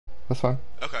that's fine.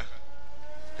 Okay.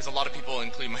 Because a lot of people,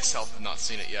 including myself, have not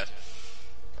seen it yet.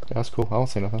 Yeah, that's cool. I won't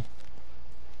say nothing.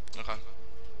 Okay.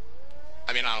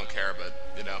 I mean, I don't care,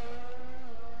 but, you know.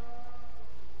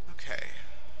 Okay.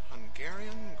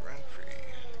 Hungarian Grand Prix.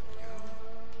 There we go.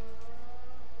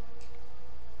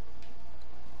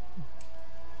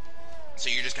 So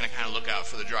you're just going to kind of look out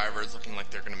for the drivers looking like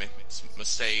they're going to make some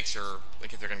mistakes, or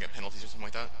like if they're going to get penalties or something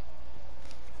like that?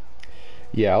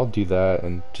 Yeah, I'll do that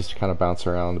and just kind of bounce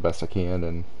around the best I can,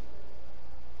 and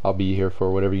I'll be here for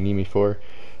whatever you need me for.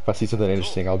 If I see something Cool.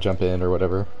 interesting, I'll jump in or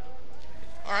whatever.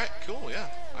 Alright, cool, yeah.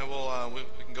 I will,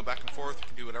 we can go back and forth, we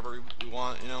can do whatever we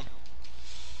want, you know?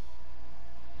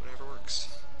 Whatever works.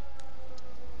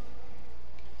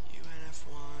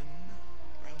 UNF1,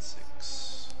 round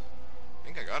 6. I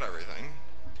think I got everything.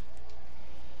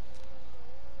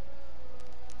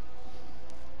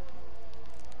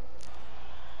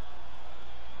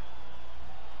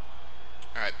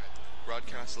 Alright,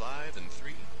 broadcast live in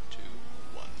 3, 2,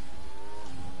 1.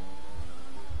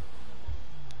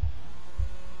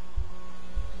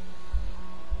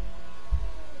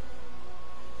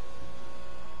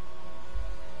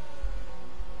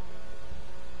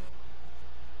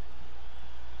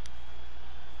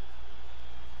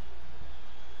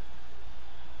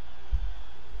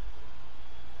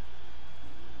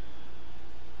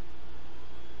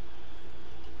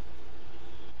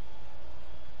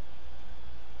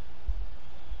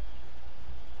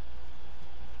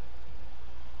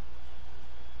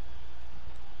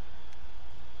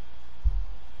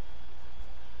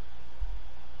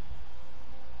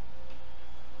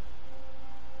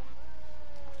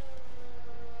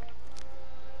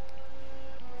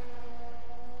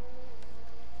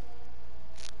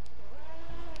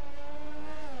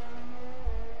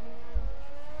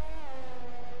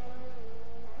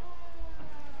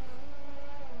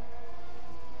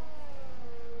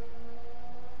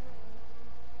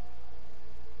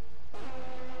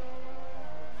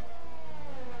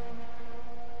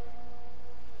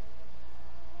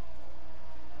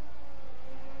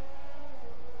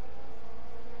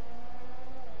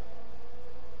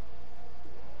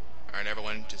 Alright,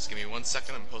 everyone, just give me 1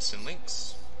 second. I'm posting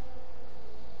links.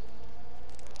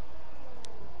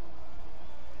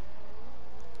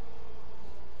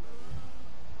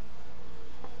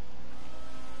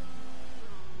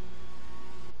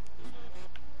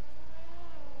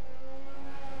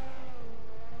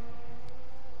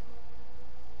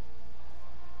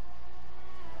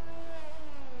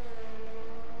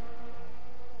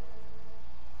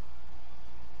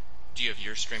 Do you have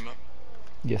your stream up?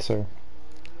 Yes, sir.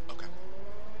 Okay.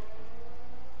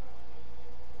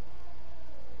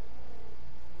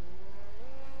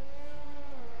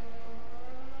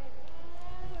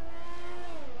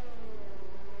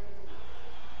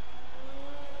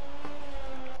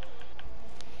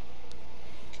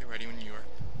 Okay, ready when you are.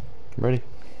 I'm ready.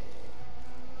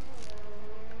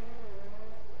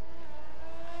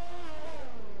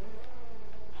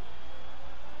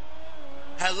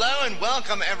 Hello and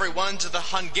welcome everyone to the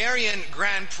Hungarian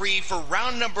Grand Prix for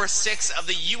round number 6 of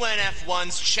the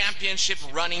UNF1's championship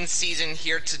running season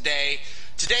here today.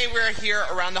 Today we're here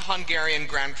around the Hungarian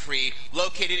Grand Prix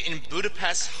located in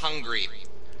Budapest, Hungary.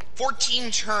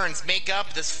 14 turns make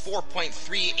up this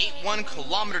 4.381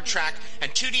 kilometer track,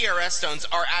 and 2 DRS zones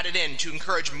are added in to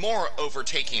encourage more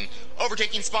overtaking.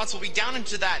 Overtaking spots will be down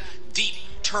into that deep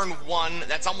turn 1,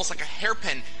 that's almost like a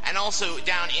hairpin, and also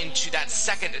down into that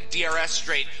second DRS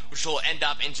straight, which will end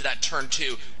up into that turn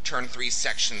 2, turn 3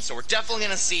 section. So we're definitely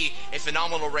going to see a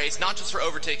phenomenal race, not just for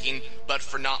overtaking, but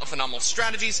for phenomenal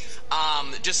strategies,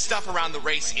 just stuff around the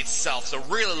race itself. So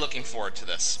really looking forward to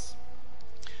this.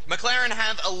 McLaren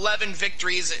have 11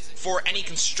 victories for any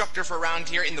constructor for around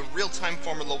here in the real-time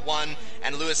Formula 1,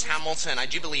 and Lewis Hamilton, I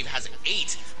do believe, has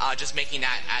 8, just making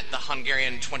that at the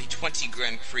Hungarian 2020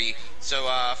 Grand Prix. So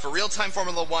for real-time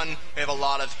Formula 1, we have a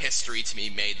lot of history to be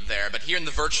made there. But here in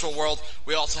the virtual world,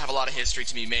 we also have a lot of history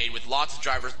to be made with lots of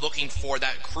drivers looking for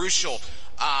that crucial,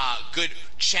 good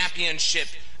championship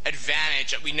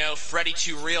advantage. We know Freddie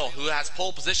Too Real, who has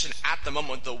pole position at the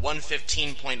moment with the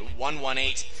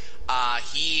 115.118.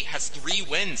 He has 3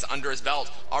 wins under his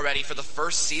belt already for the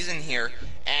first season here,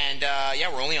 and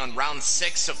yeah, we're only on round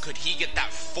 6, so could he get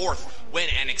that 4th win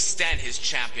and extend his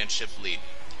championship lead?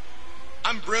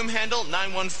 I'm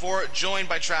Broomhandle914, joined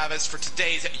by Travis for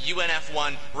today's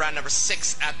UNF1 round number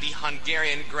 6 at the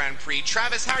Hungarian Grand Prix.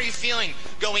 Travis, how are you feeling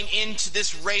going into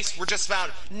this race? We're just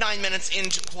about 9 minutes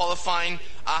into qualifying.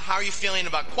 How are you feeling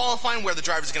about qualifying, where the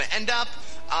driver's going to end up,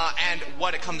 and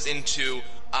what it comes into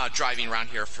driving around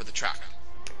here for the track?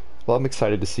 Well, I'm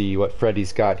excited to see what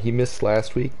Freddie's got. He missed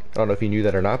last week. I don't know if you knew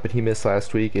that or not, but he missed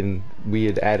last week, and we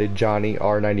had added Johnny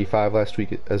R95 last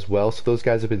week as well. So those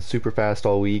guys have been super fast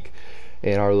all week.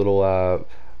 In our little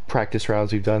practice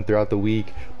rounds we've done throughout the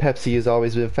week, Pepsi has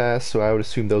always been fast, so I would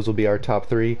assume those will be our top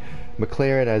three.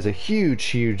 McLaren has a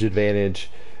huge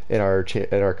advantage in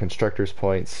our constructors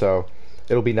points, so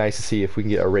it'll be nice to see if we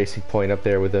can get a racing point up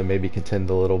there with them, maybe contend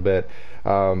a little bit.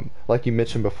 Like you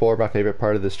mentioned before, my favorite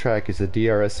part of this track is the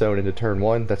DRS zone into turn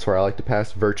one. That's where I like to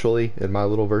pass virtually in my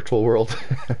little virtual world.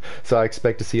 So I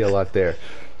expect to see a lot there.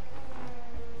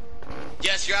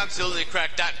 Yes, you're absolutely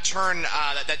correct. That turn,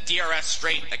 that DRS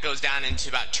straight that goes down into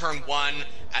about turn one,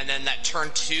 and then that turn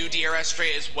two DRS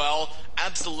straight as well.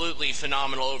 Absolutely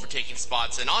phenomenal overtaking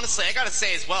spots. And honestly, I gotta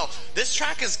say as well, this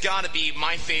track has got to be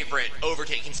my favorite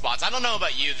overtaking spots. I don't know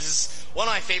about you, this is one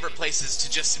of my favorite places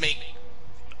to just make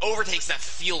overtakes that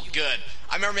feel good.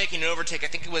 I remember making an overtake, I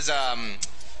think it was, I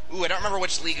don't remember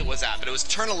which league it was at, but it was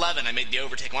turn 11 I made the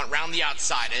overtake, went round the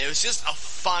outside, and it was just a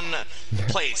fun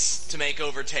place to make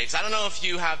overtakes. I don't know if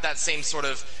you have that same sort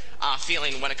of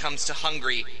feeling when it comes to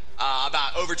Hungary,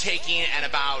 about overtaking and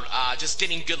about just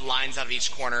getting good lines out of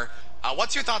each corner.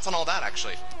 What's your thoughts on all that,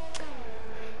 actually?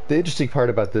 The interesting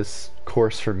part about this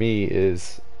course for me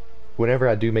is whenever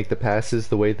I do make the passes,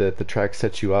 the way that the track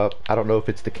sets you up, I don't know if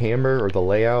it's the camera or the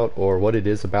layout or what it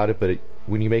is about it, but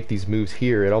when you make these moves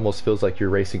here, it almost feels like you're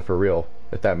racing for real,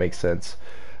 if that makes sense.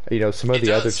 You know, some of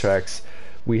the other tracks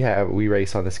we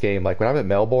race on this game, like when I'm at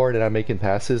Melbourne and I'm making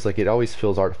passes, like it always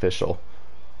feels artificial.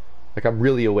 Like I'm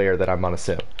really aware that I'm on a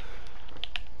sim.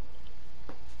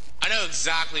 I know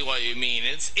exactly what you mean.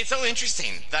 It's so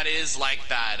interesting that it is like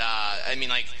that. I mean,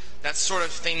 like that sort of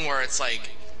thing where it's like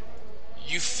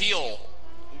you feel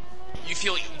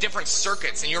different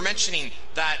circuits, and you're mentioning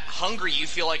that Hungary you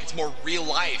feel like it's more real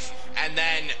life, and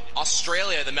then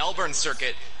Australia, the Melbourne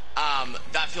circuit,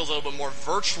 that feels a little bit more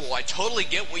virtual. I totally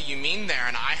get what you mean there,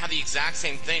 and I have the exact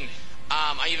same thing.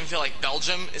 I even feel like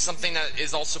Belgium is something that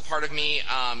is also part of me.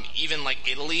 Even like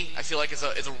Italy, I feel like is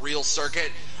a real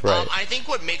circuit. Right. I think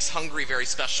what makes Hungary very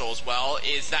special as well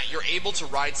is that you're able to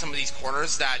ride some of these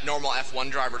corners that normal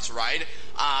F1 drivers ride,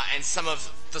 and some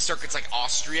of the circuits like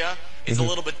Austria is a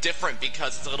little bit different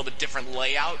because it's a little bit different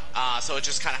layout. So it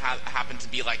just kind of happened to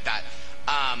be like that.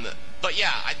 But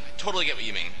yeah, I totally get what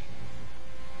you mean.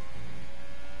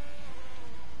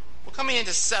 Coming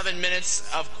into 7 minutes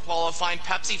of qualifying,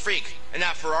 Pepsi Freak in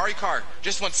that Ferrari car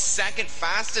just went second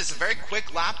fastest, a very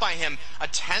quick lap by him, a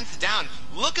 10th down.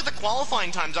 Look at the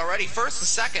qualifying times already, first and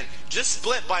second, just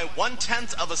split by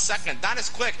 1/10 of a second. That is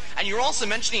quick. And you're also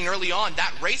mentioning early on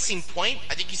that Racing Point,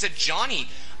 I think you said Johnny,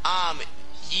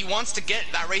 he wants to get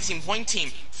that Racing Point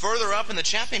team further up in the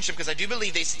championship because I do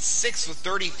believe they sit 6th with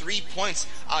 33 points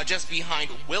just behind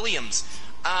Williams.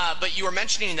 But you were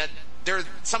mentioning that there are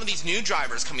some of these new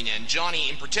drivers coming in, Johnny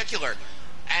in particular,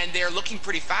 and they're looking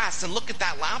pretty fast. And look at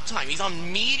that lap time. He's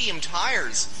on medium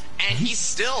tires, and he's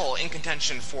still in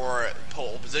contention for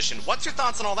pole position. What's your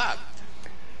thoughts on all that?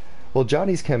 Well,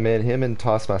 Johnny's come in. Him and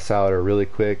Toss My Salad are really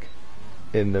quick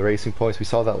in the racing points. We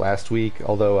saw that last week,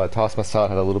 although Toss My Salad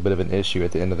had a little bit of an issue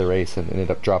at the end of the race and ended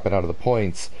up dropping out of the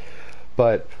points.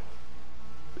 But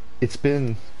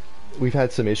we've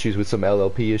had some issues with some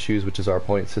LLP issues, which is our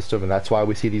point system, and that's why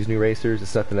we see these new racers.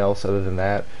 It's nothing else other than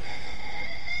that.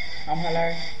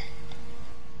 Hello.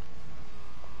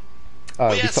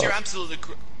 Well, yes, you're absolutely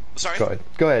sorry?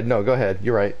 Go ahead. No, go ahead.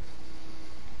 You're right.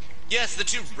 Yes, the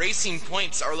two Racing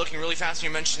Points are looking really fast.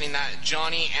 You're mentioning that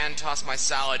Johnny and Toss My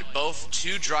Salad, both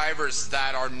two drivers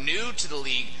that are new to the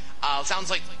league. Sounds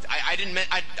like I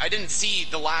didn't see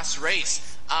the last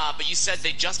race, but you said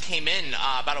they just came in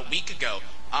about a week ago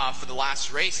for the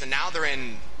last race, and now they're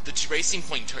in the two Racing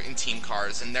Point team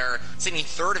cars, and they're sitting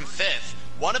 3rd and 5th.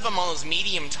 One of them on those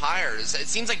medium tires. It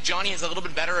seems like Johnny has a little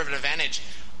bit better of an advantage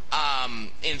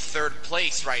in 3rd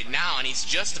place right now, and he's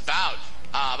just about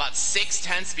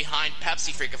 6/10 behind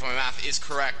Pepsi Freak, if my math is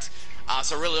correct.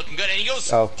 So really looking good, and he goes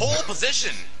pole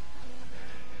position.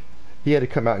 He had to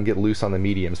come out and get loose on the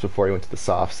mediums before he went to the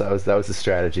softs. That was the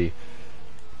strategy.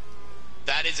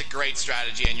 That is a great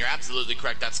strategy, and you're absolutely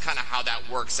correct. That's kind of how that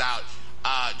works out.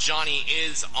 Johnny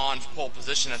is on pole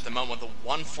position at the moment with a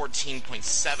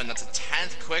 114.7. That's a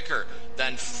 10th quicker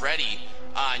than Freddie.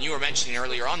 And you were mentioning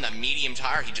earlier on that medium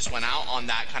tire. He just went out on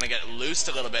that, kind of get loosed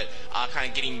a little bit, kind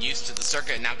of getting used to the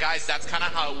circuit. Now, guys, that's kind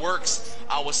of how it works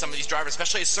with some of these drivers,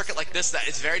 especially a circuit like this that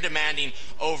is very demanding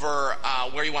over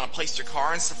where you want to place your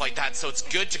car and stuff like that. So it's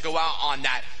good to go out on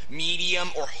that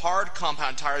medium or hard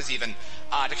compound tires even.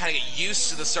 to kind of get used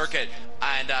to the circuit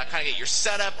and kind of get your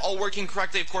setup all working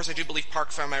correctly. Of course, I do believe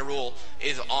Park Fire My Rule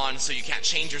is on, so you can't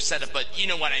change your setup, but you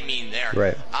know what I mean there.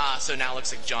 Right. So now it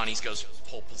looks like Johnny's goes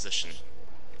pole position.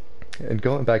 And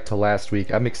going back to last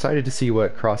week, I'm excited to see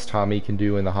what Cross Tommy can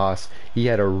do in the Haas. He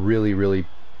had a really, really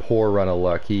poor run of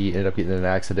luck. He ended up getting in an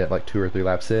accident like 2 or 3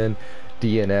 laps in,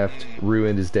 DNF'd,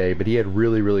 ruined his day, but he had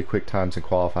really, really quick times in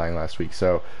qualifying last week.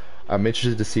 So I'm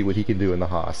interested to see what he can do in the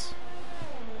Haas.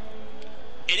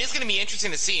 It is going to be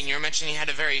interesting to see, and you were mentioning he had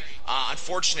a very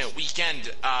unfortunate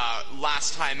weekend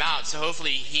last time out, so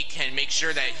hopefully he can make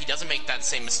sure that he doesn't make that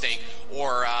same mistake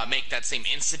or make that same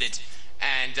incident,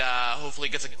 and hopefully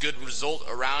gets a good result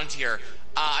around here.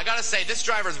 I gotta say, this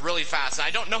driver is really fast, and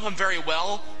I don't know him very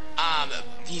well.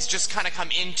 He's just kind of come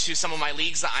into some of my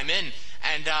leagues that I'm in,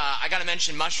 and I gotta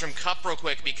mention Mushroom Cup real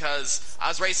quick, because I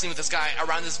was racing with this guy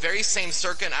around this very same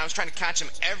circuit, and I was trying to catch him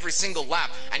every single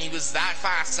lap, and he was that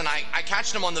fast, and I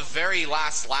catched him on the very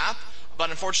last lap,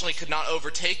 but unfortunately could not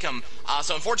overtake him.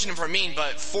 So unfortunate for me,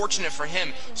 but fortunate for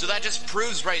him. So that just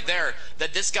proves right there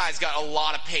that this guy's got a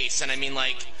lot of pace, and I mean,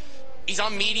 like, he's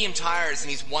on medium tires, and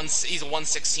he's a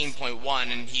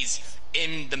 116.1, and he's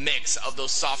in the mix of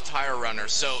those soft tire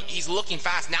runners, so he's looking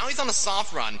fast. Now he's on a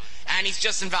soft run, and he's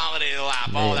just invalidated a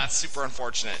lap. Man. Oh, that's super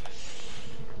unfortunate.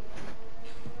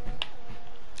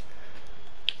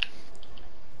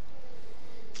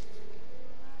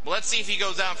 Well, let's see if he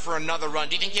goes out for another run.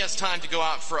 Do you think he has time to go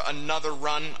out for another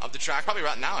run of the track? Probably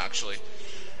right now, actually.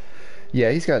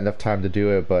 Yeah, he's got enough time to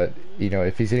do it, but, you know,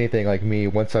 if he's anything like me,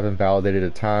 once I've invalidated a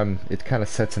time, it kind of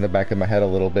sets in the back of my head a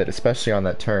little bit, especially on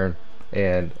that turn.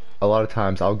 And a lot of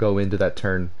times I'll go into that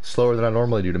turn slower than I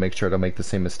normally do to make sure I don't make the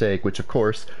same mistake, which of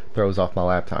course throws off my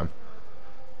lap time.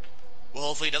 Well,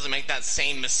 hopefully he doesn't make that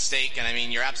same mistake, and I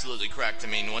mean, you're absolutely correct. I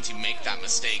mean, once you make that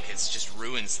mistake, it just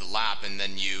ruins the lap, and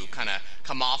then you kind of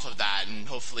come off of that, and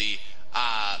hopefully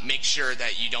make sure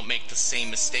that you don't make the same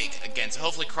mistake again. So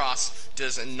hopefully Cross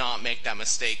does not make that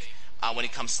mistake when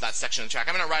it comes to that section of the track.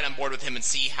 I'm going to ride on board with him and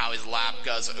see how his lap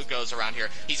goes around here.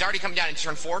 He's already coming down into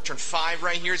turn 4, turn 5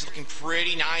 right here. He's looking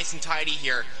pretty nice and tidy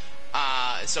here.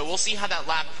 So we'll see how that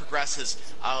lap progresses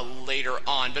later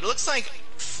on. But it looks like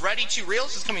Freddy 2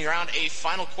 Reels is coming around a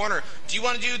final corner. Do you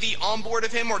want to do the onboard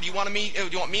of him, or do you want me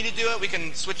to do it? We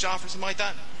can switch off or something like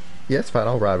that. Yeah, it's fine.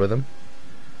 I'll ride with him.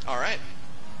 All right.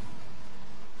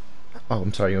 Oh,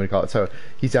 I'm sorry, you want to call it. So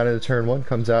he's down into turn 1,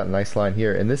 comes out, a nice line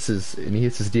here, and he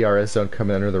hits his DRS zone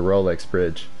coming under the Rolex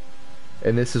bridge.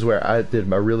 And this is where I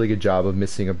did a really good job of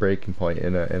missing a braking point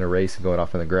in a race and going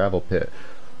off in the gravel pit.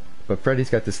 But Freddy's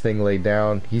got this thing laid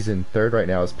down. He's in third right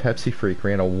now. His Pepsi Freak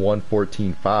ran a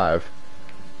 1:14.5.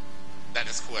 That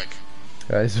is quick.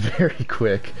 That is very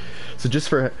quick. So just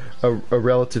for a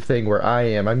relative thing where I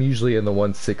am, I'm usually in the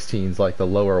 116s, like the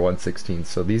lower 116s.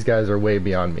 So these guys are way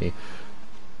beyond me.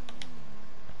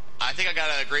 I think I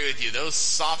gotta agree with you. Those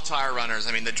soft tire runners,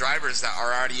 I mean, the drivers that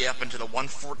are already up into the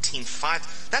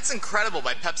 114.5, that's incredible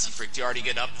by Pepsi Freak to already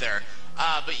get up there.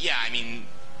 But yeah, I mean,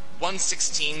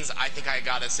 116s, I think I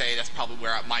gotta say that's probably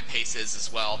where my pace is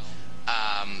as well.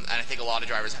 And I think a lot of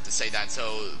drivers have to say that.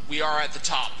 So we are at the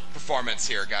top performance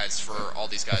here, guys, for all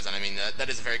these guys. And I mean, that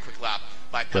is a very quick lap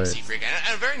by Pepsi Right. Freak.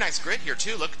 And a very nice grid here,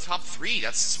 too. Look, top 3.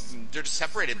 They're just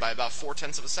separated by about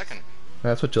 0.4 of a second.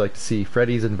 That's what you like to see.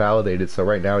 Freddy's invalidated, so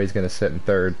right now he's going to sit in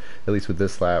third, at least with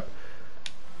this lap.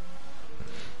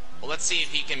 Well, let's see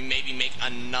if he can maybe make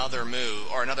another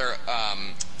move or another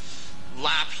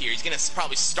lap here. He's going to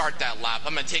probably start that lap.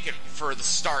 I'm going to take it for the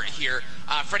start here.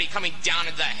 Freddy coming down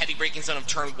into that heavy braking zone of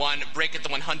turn 1. Brake at the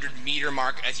 100-meter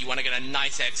mark as you want to get a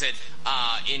nice exit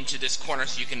into this corner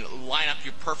so you can line up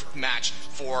your perfect match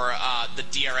for the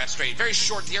DRS straight. Very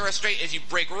short DRS straight as you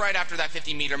brake right after that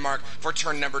 50-meter mark for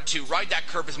turn number 2. Ride that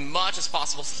curb as much as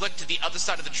possible. Slick to the other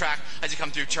side of the track as you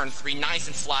come through turn 3. Nice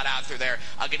and flat out through there.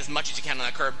 Get as much as you can on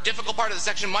that curb. Difficult part of the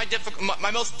section.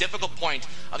 My most difficult point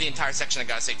of the entire section, I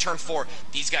gotta say. Turn 4,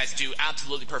 these guys do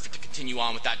absolutely perfect to continue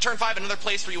on with that. Turn 5, another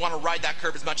place where you want to ride that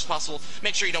curb as much as possible.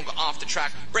 Make sure you don't go off the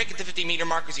track. Brake at the 50-meter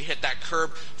mark as you hit that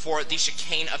curb for the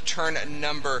chicane of turn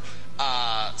number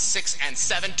 6 and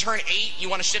 7. Turn 8, you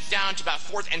want to shift down to about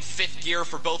 4th and 5th gear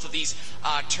for both of these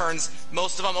turns.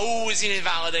 Most of them, oh, is he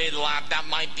invalidated lap? That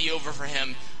might be over for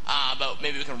him, but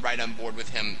maybe we can ride on board with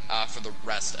him for the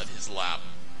rest of his lap.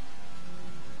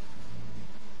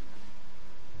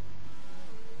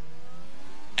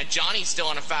 And Johnny's still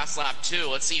on a fast lap too.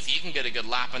 Let's see if he can get a good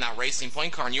lap on that Racing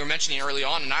Point car. And you were mentioning early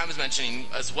on, and I was mentioning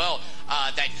as well,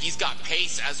 that he's got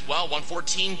pace as well,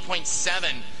 114.7.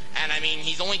 And I mean,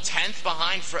 he's only 10th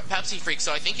behind Pepsi Freak,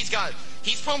 so I think he's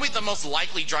probably the most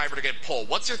likely driver to get pole.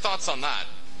 What's your thoughts on that?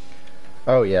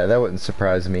 Oh yeah, that wouldn't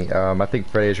surprise me. I think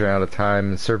Freddie's ran out of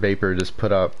time. Sir Vapor just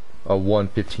put up a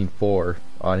 1:15.4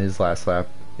 on his last lap.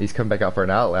 He's come back out for an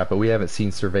out lap, but we haven't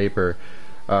seen Sir Vapor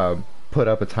put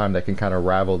up a time that can kind of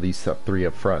rival these three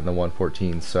up front in the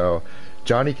 1:14. So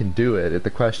Johnny can do it. The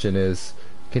question is,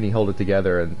 can he hold it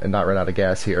together and not run out of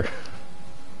gas here?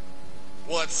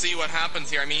 Well, let's see what happens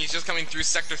here. I mean, he's just coming through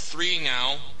Sector 3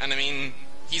 now, and I mean,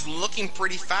 he's looking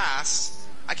pretty fast.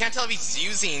 I can't tell if he's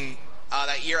using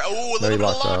that ear. Oh, a little bit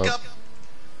of lockup.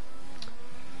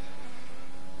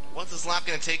 What's this lap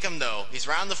going to take him, though? He's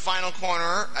around the final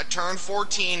corner at turn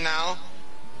 14 now.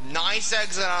 Nice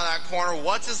exit out of that corner.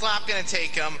 What's his lap going to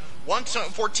take him?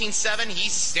 1:14.7. He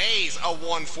stays a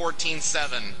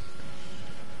 1:14.7.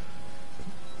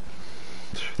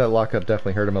 That lockup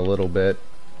definitely hurt him a little bit.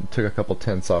 Took a couple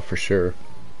tenths off for sure.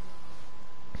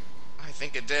 I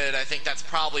think it did. I think that's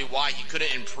probably why he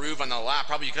couldn't improve on the lap,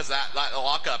 probably because of that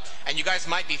lockup. And you guys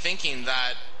might be thinking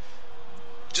that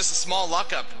just a small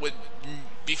lockup would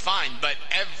be fine, but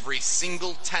every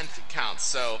single tenth counts,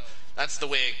 so that's the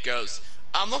way it goes.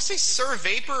 Looks like Sir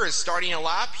Vapor is starting a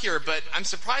lap here, but I'm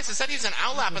surprised. It said he's an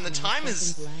out lap, and the time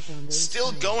is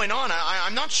still going on.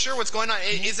 I'm not sure what's going on.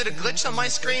 Is it a glitch on my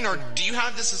screen, or do you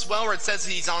have this as well, where it says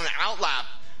he's on an out lap,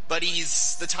 but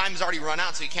the time's already run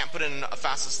out, so he can't put in a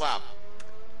fastest lap?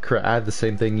 I had the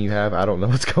same thing you have. I don't know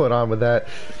what's going on with that.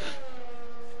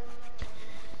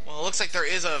 Well, it looks like there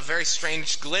is a very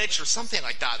strange glitch or something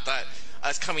like that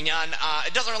is coming on.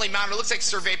 It doesn't really matter. It looks like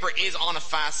Sir Vapor is on a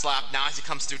fast lap now as he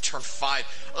comes through turn 5.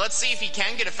 Let's see if he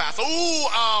can get a fast.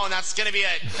 Oh, and that's going to be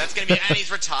it. That's going to be it. And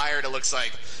he's retired, it looks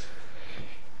like.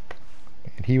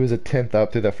 And he was a tenth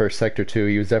up through the first sector, too.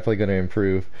 He was definitely going to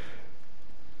improve.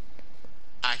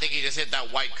 I think he just hit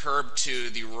that white curb to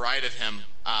the right of him,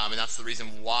 and that's the reason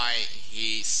why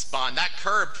he spun. That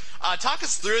curb, talk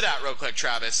us through that real quick,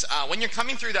 Travis. When you're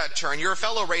coming through that turn, you're a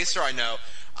fellow racer, I know.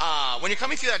 When you're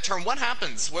coming through that turn, what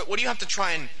happens? What do you have to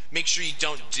try and make sure you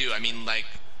don't do? I mean, like,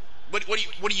 what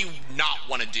do you not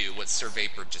want to do, what Sir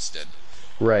Vapor just did?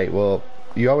 Right, well,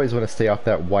 you always want to stay off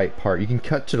that white part. You can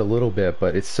cut it a little bit,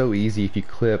 but it's so easy if you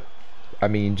clip, I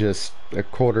mean, just a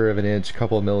quarter of an inch, a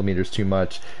couple of millimeters too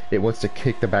much. It wants to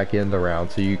kick the back end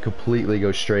around, so you completely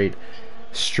go straight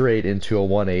into a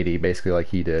 180, basically like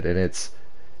he did, and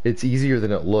it's easier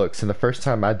than it looks. And the first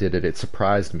time I did it, it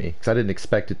surprised me because I didn't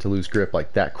expect it to lose grip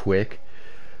like that quick.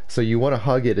 So you want to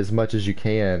hug it as much as you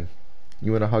can.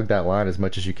 You want to hug that line as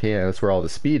much as you can. That's where all the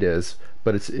speed is,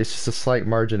 but it's just a slight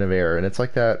margin of error, and it's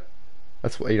like that.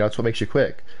 That's what that's what makes you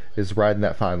quick, is riding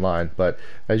that fine line. But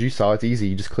as you saw, it's easy.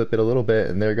 You just clip it a little bit,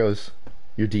 and there goes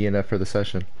your DNF for the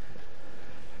session.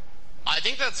 I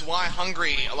think that's why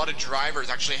Hungary, a lot of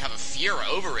drivers actually have a fear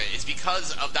over it, is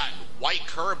because of that white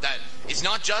curb that is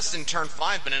not just in turn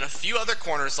 5, but in a few other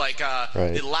corners, like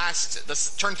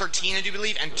the turn 13, I do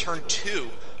believe, and turn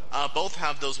 2, both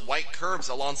have those white curbs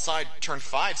alongside turn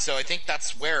 5. So I think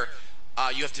that's where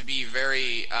you have to be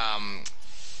very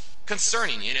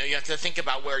concerning. You know, you have to think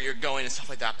about where you're going and stuff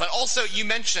like that. But also, you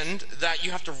mentioned that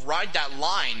you have to ride that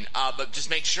line, but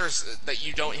just make sure that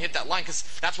you don't hit that line, because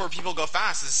that's where people go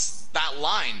fast, is that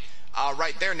line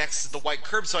right there next to the white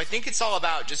curb. So I think it's all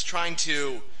about just trying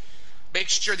to make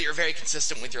sure that you're very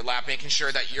consistent with your lap, making sure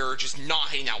that you're just not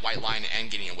hitting that white line and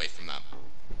getting away from that.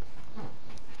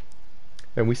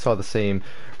 And we saw the same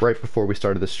right before we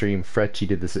started the stream. Frecci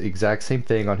did this exact same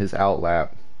thing on his out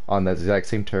lap, on that exact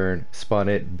same turn, spun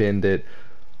it, bend it,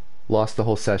 lost the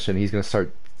whole session. He's going to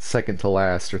start second to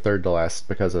last or third to last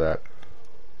because of that.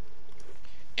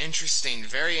 Interesting,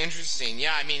 very interesting.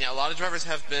 Yeah, I mean, a lot of drivers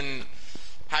have been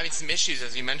having some issues,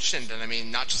 as you mentioned, and I mean,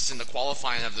 not just in the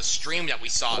qualifying of the stream that we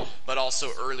saw, but also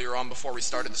earlier on before we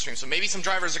started the stream. So maybe some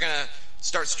drivers are going to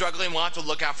start struggling. We'll have to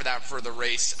look out for that for the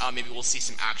race. Maybe we'll see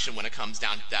some action when it comes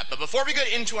down to that. But before we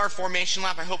get into our formation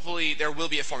lap, hopefully there will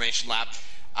be a formation lap.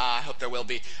 I hope there will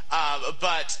be.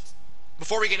 But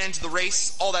before we get into the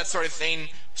race, all that sort of thing,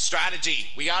 strategy,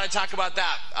 we got to talk about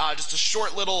that. Just a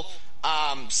short little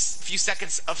few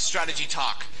seconds of strategy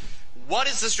talk. What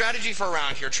is the strategy for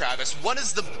around here, Travis? What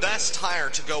is the best tire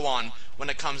to go on when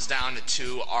it comes down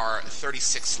to our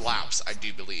 36 laps, I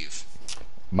do believe?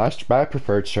 My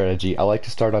preferred strategy, I like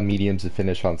to start on mediums and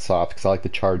finish on soft because I like to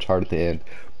charge hard at the end.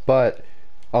 But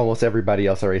almost everybody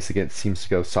else I race against seems to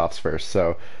go softs first.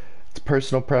 So it's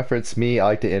personal preference. Me, I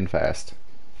like to end fast.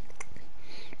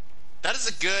 That is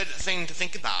a good thing to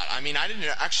think about. I mean, I didn't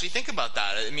actually think about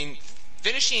that. I mean,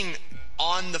 finishing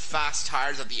on the fast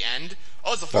tires at the end.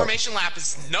 Oh, the formation lap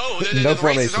is no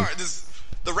formation.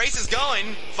 The race is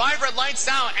going. 5 red lights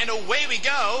out, and away we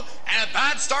go. And a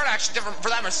bad start actually for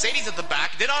that Mercedes at the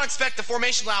back. Did not expect the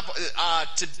formation lap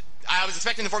to I was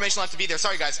expecting the formation left to be there.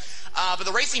 Sorry, guys. But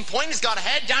the Racing Point has got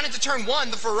ahead down into turn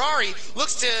 1. The Ferrari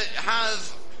looks to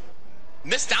have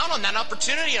missed out on that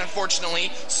opportunity,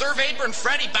 unfortunately. Sir Vapor and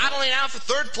Freddy battling out for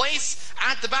 3rd place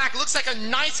at the back. Looks like a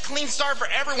nice clean start for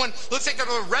everyone. Looks like there's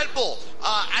a Red Bull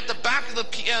at the back of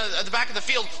the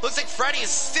field. Looks like Freddy is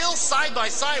still side by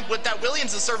side with that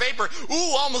Williams and Sir Vapor.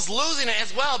 Ooh, almost losing it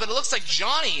as well. But it looks like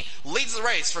Johnny leads the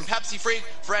race from Pepsi Freak,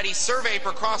 Freddy, Sir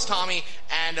Vapor, Cross Tommy,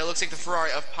 and it looks like the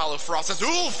Ferrari of Paulo Frost says,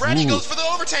 ooh, Freddy goes for the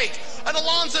overtake. An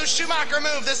Alonso Schumacher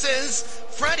move. This is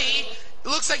Freddy. It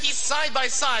looks like he's side by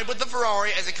side with the Ferrari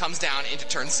as it comes down into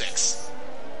turn 6.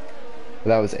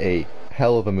 That was a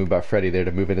hell of a move by Freddy there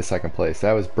to move into 2nd place.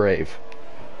 That was brave.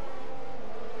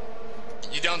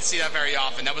 You don't see that very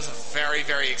often. That was a very,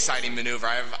 very exciting maneuver.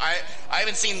 I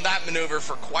haven't seen that maneuver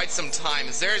for quite some time.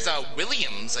 There's a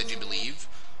Williams, I do believe.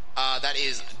 That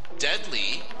is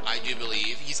deadly, I do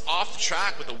believe. He's off the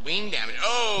track with the wing damage.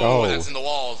 Oh, that's in the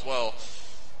wall as well.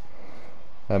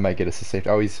 That might get us a safety.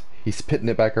 Oh, he's pitting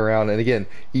it back around, and again,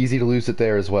 easy to lose it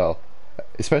there as well,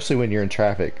 especially when you're in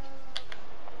traffic.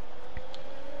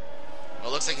 Well,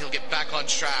 it looks like he'll get back on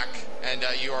track, and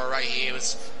you are right. He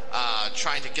was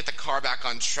trying to get the car back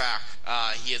on track.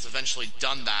 He has eventually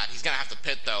done that. He's going to have to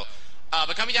pit, though.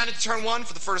 But coming down into turn 1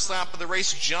 for the first lap of the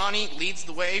race, Johnny leads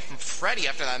the way from Freddy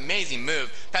after that amazing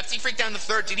move. Pepsi Freak down to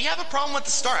 3rd. Did he have a problem with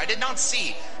the start? I did not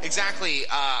see exactly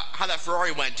how that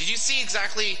Ferrari went. Did you see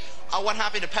exactly what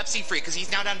happened to Pepsi Freak? Because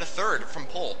he's now down to 3rd from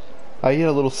pole. He had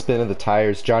a little spin of the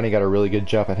tires. Johnny got a really good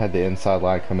jump and had the inside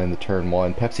line come into turn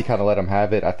 1. Pepsi kind of let him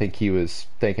have it. I think he was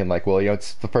thinking like, well,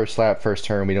 it's the first lap, first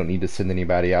turn. We don't need to send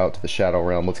anybody out to the Shadow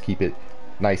Realm. Let's keep it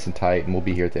nice and tight, and we'll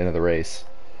be here at the end of the race.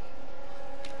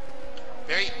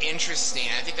 Very interesting.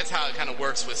 I think that's how it kind of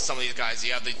works with some of these guys.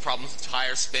 You have these problems with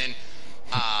tire spin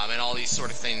and all these sort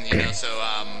of things, So,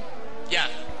 yeah,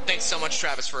 thanks so much,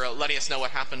 Travis, for letting us know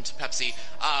what happened to Pepsi.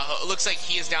 It looks like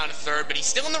he is down to 3rd, but he's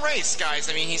still in the race, guys.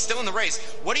 I mean, he's still in the race.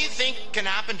 What do you think can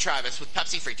happen, Travis, with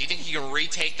Pepsi Freak? Do you think he can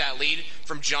retake that lead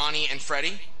from Johnny and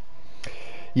Freddy?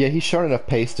 Yeah, he's shown enough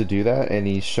pace to do that, and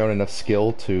he's shown enough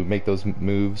skill to make those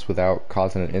moves without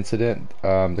causing an incident.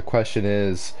 The question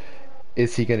is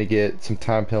he going to get some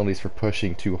time penalties for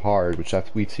pushing too hard, which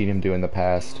we've seen him do in the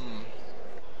past?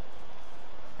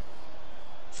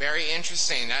 Very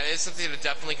interesting. That is something to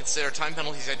definitely consider. Time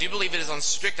penalties. I do believe it is on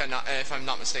strict, if I'm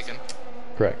not mistaken.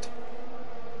 Correct.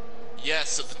 Yes,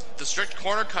 so the strict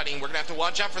corner cutting, we're going to have to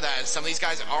watch out for that. Some of these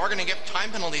guys are going to get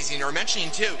time penalties. And you're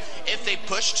mentioning, too, if they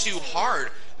push too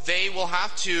hard, they will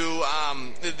have to,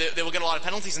 they will get a lot of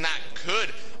penalties, and that could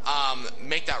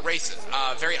make that race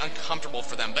very uncomfortable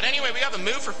for them. But anyway, we have a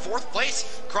move for 4th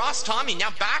place. Cross Tommy now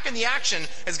back in the action,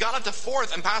 has got up to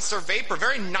 4th and past Sir Vapor.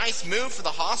 Very nice move for the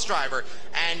Haas driver,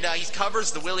 and he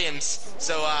covers the Williams.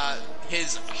 So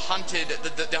his hunted,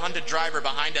 the hunted driver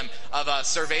behind him of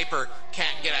Sir Vapor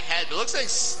can't get ahead. But it looks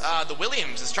like the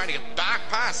Williams is trying to get back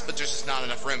past, but there's just not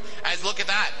enough room. As look at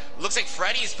that, looks like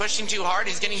Freddy's pushing too hard.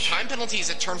 He's getting time penalties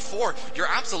at turn 4. You're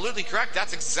absolutely correct.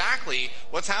 That's exactly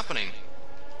what's happening.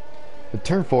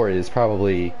 Turn 4 is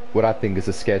probably what I think is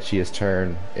the sketchiest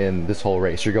turn in this whole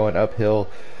race. You're going uphill,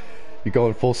 you're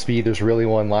going full speed, there's really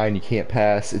one line you can't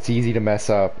pass, it's easy to mess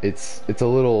up. It's a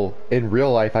little, in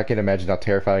real life I can imagine how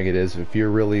terrifying it is. If you're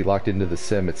really locked into the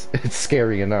sim, it's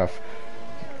scary enough.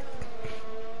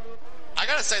 I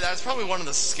gotta say that's probably one of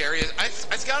the scariest, I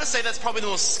gotta say that's probably the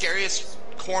most scariest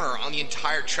corner on the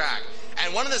entire track.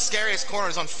 And one of the scariest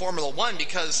corners on Formula 1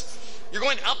 because you're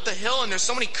going up the hill and there's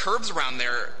so many curbs around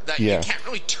there that you can't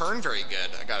really turn very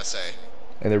good, I gotta say.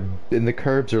 And the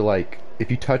curbs are like,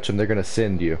 if you touch them, they're gonna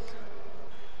send you.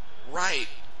 Right.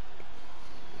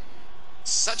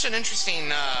 Such an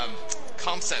interesting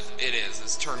concept it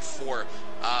is turn 4.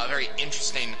 Very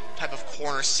interesting type of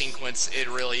corner sequence it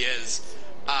really is.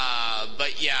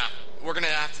 But yeah, we're gonna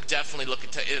have to definitely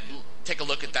take a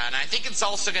look at that, and I think it's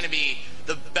also going to be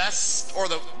the best or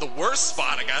the worst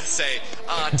spot, I gotta say,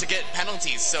 to get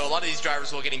penalties. So a lot of these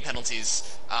drivers will getting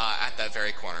penalties at that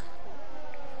very corner.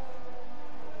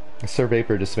 Sir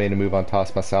Vapor just made a move on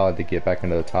Toss My Salad to get back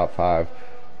into the top 5.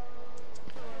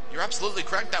 You're absolutely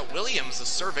correct. That Williams, the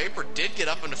Sir Vapor, did get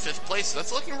up into 5th place, so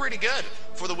that's looking really good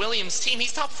for the Williams team.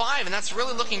 He's top 5, and that's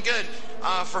really looking good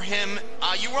for him.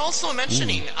 You were also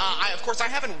mentioning, of course, I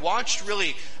haven't watched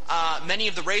really many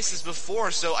of the races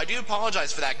before, so I do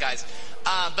apologize for that, guys.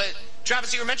 But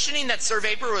Travis, you were mentioning that Sir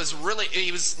Vapor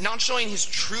he was not showing his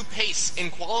true pace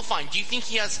in qualifying. Do you think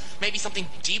he has maybe something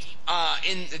deep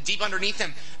underneath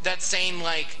him that's saying,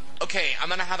 like, okay, I'm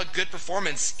going to have a good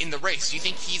performance in the race? Do you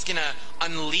think he's going to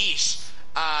unleash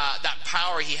that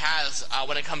power he has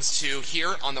when it comes to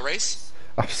here on the race?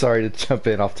 I'm sorry to jump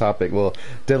in off topic. Well,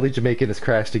 Deadly Jamaican has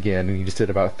crashed again, and he just did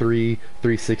about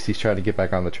 360s trying to get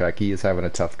back on the track. He is having a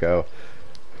tough go.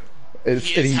 He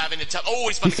is having a tough. Oh,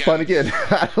 he's He spun again.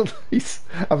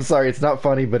 I'm sorry, it's not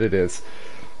funny, but it is.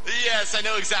 Yes, I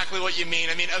know exactly what you mean.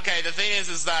 I mean, okay, the thing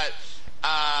is that,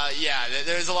 yeah,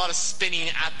 there's a lot of spinning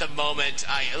at the moment.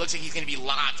 It looks like he's going to be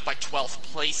lapped by 12th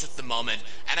place at the moment.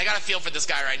 And I got a feel for this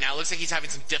guy right now. It looks like he's having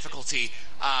some difficulty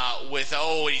with,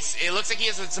 it looks like he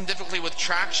has some difficulty with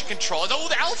traction control. Oh,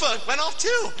 the Alpha went off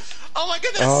too. Oh my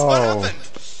goodness, what happened?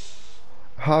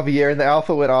 Javier and the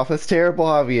Alpha went off. That's terrible,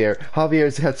 Javier.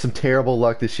 Javier's had some terrible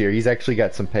luck this year. He's actually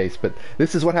got some pace, but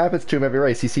this is what happens to him every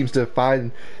race. He seems to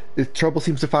find... trouble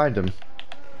seems to find him.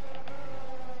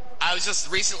 I was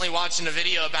just recently watching a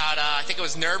video about, I think it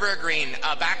was Nürburgring,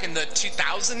 back in the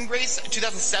 2007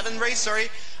 race, sorry.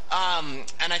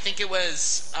 And I think it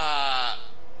was, I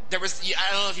don't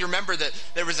know if you remember that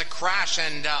there was a crash,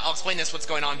 and I'll explain this, what's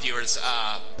going on, viewers,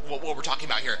 what we're talking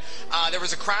about here. There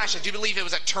was a crash, I do believe it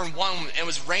was at turn 1, and it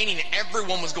was raining,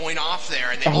 everyone was going off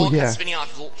there, and they all kept spinning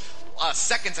off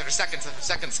seconds after seconds after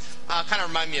seconds. Kind of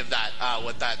remind me of that,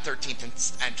 with that 13th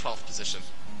and 12th position.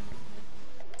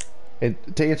 And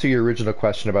to answer your original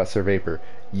question about Sir Vapor,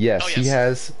 yes, he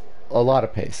has a lot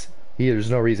of pace. There's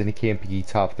no reason he can't be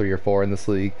top 3 or 4 in this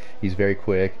league. He's very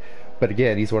quick. But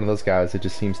again, he's one of those guys that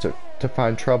just seems to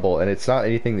find trouble. And it's not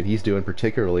anything that he's doing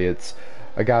particularly. It's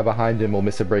a guy behind him will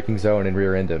miss a braking zone and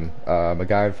rear end him. A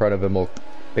guy in front of him will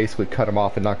basically cut him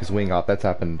off and knock his wing off. That's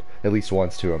happened at least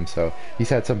once to him. So he's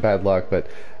had some bad luck. But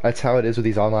that's how it is with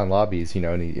these online lobbies, you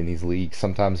know, in these leagues.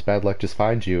 Sometimes bad luck just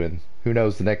finds you. And who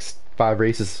knows, the next 5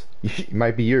 races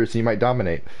might be yours and you might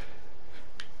dominate.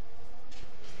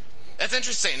 That's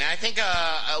interesting. I think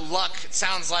luck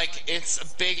sounds like it's a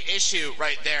big issue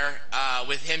right there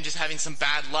with him just having some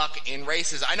bad luck in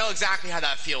races. I know exactly how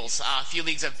that feels. A few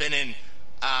leagues I've been in,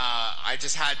 I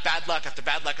just had bad luck after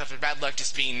bad luck after bad luck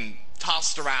just being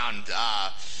tossed around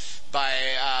by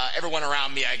everyone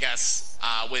around me, I guess.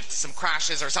 With some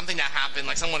crashes or something that happened,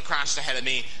 like someone crashed ahead of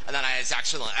me, and then I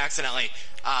accidentally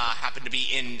happened to be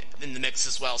in the mix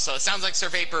as well. So it sounds like Sir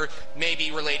Vapor may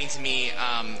be relating to me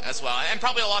as well, and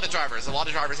probably a lot of drivers. A lot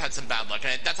of drivers had some bad luck,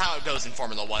 and that's how it goes in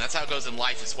Formula 1. That's how it goes in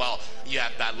life as well. You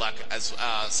have bad luck as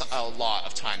a lot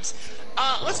of times.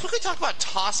 Let's quickly talk about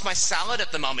Toss My Salad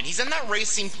at the moment. He's in that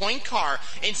Racing Point car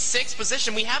in 6th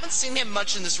position. We haven't seen him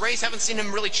much in this race, haven't seen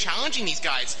him really challenging these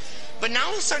guys. But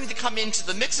now he's starting to come into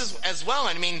the mixes as well.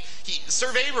 And I mean,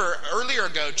 Sir Vapor earlier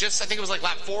ago, just I think it was like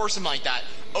lap 4 or something like that,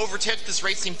 overtook this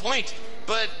Racing Point.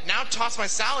 But now Toss My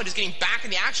Salad is getting back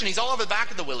in the action. He's all over the back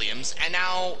of the Williams, and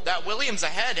now that Williams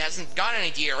ahead hasn't got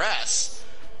any DRS.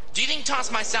 Do you think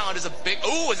Toss My Salad is a big...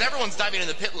 Ooh, as everyone's diving in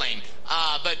the pit lane.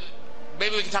 But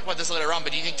maybe we can talk about this later on,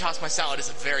 but do you think Toss My Salad is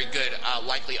a very good,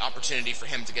 likely opportunity for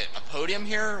him to get a podium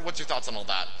here? What's your thoughts on all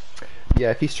that? Yeah,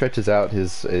 if he stretches out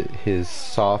his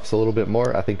softs a little bit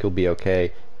more, I think he'll be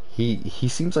okay. He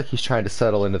seems like he's trying to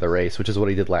settle into the race, which is what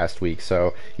he did last week.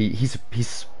 So he's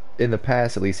in the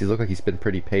past, at least, he's looked like he's been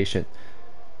pretty patient.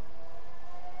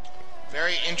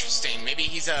 Very interesting. Maybe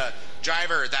he's a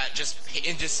driver that just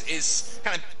is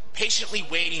kind of patiently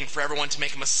waiting for everyone to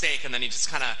make a mistake, and then he just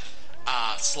kind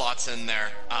of slots in there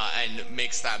and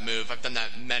makes that move. I've done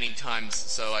that many times,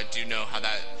 so I do know how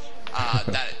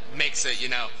that makes it, you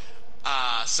know.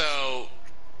 So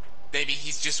maybe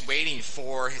he's just waiting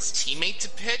for his teammate to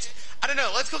pit. I don't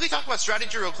know. Let's quickly talk about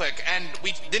strategy real quick. And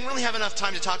we didn't really have enough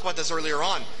time to talk about this earlier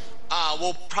on.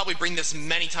 We'll probably bring this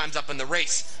many times up in the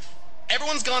race.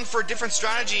 Everyone's gone for a different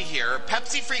strategy here.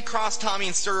 Pepsi Free, Cross Tommy,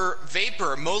 and Sir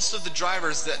Vapor, most of the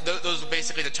drivers, those are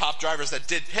basically the top drivers that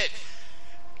did pit.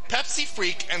 Pepsi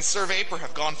Freak and Sir Vapor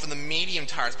have gone for the medium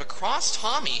tires, but Cross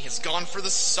Tommy has gone for the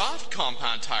soft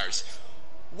compound tires.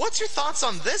 What's your thoughts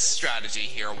on this strategy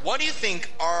here? What do you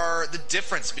think are the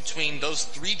difference between those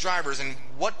 3 drivers, and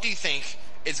what do you think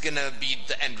is going to be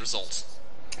the end result?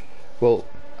 Well,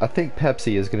 I think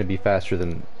Pepsi is going to be faster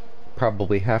than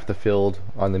probably half the field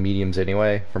on the mediums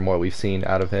anyway, from what we've seen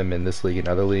out of him in this league and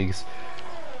other leagues.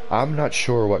 I'm not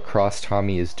sure what Cross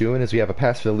Tommy is doing, as we have a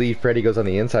pass for the lead. Freddie goes on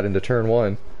the inside into turn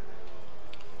 1.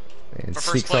 And for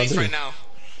first place right now.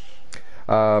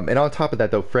 And on top of that,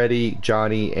 though, Freddie,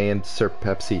 Johnny, and Sir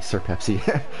Pepsi,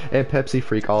 and Pepsi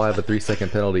Freak all have a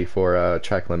 3-second penalty for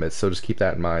track limits. So just keep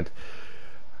that in mind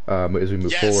as we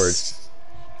move forward.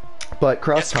 But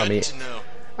Cross Tommy,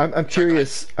 I'm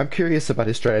curious. I'm curious about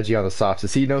his strategy on the softs.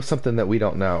 Does he know something that we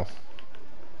don't know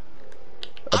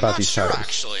about these tires?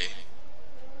 Actually,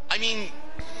 I mean,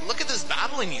 look at this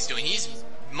battling he's doing. He's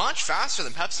much faster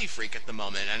than Pepsi Freak at the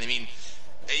moment, and I mean,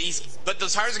 But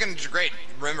those tires are going to degrade.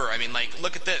 Remember, I mean, like,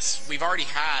 look at this. We've already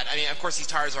had, I mean, of course these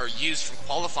tires are used from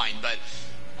qualifying, but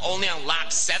only on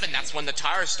lap 7, that's when the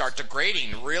tires start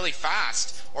degrading really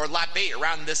fast, or lap 8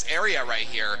 around this area right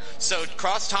here. So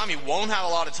Cross Tommy won't have a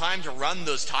lot of time to run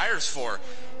those tires for.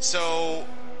 So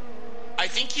I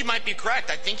think you might be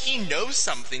correct. I think he knows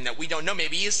something that we don't know.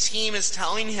 Maybe his team is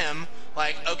telling him,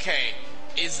 like, okay,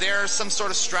 is there some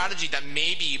sort of strategy that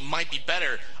maybe might be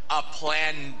better?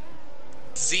 Plan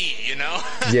Z, you know?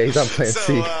 Yeah, he's on plan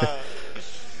C.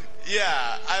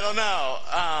 Yeah, I don't know.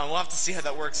 We'll have to see how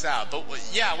that works out. But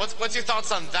yeah, what's your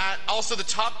thoughts on that? Also, the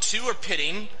top 2 are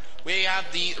pitting. We have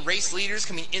the race leaders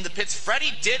coming in the pits.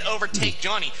 Freddie did overtake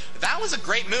Johnny. That was a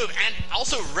great move, and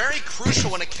also very crucial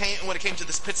when it came to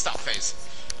this pit stop phase.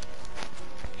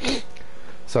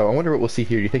 So I wonder what we'll see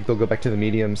here. Do you think they'll go back to the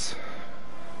mediums?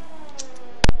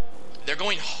 They're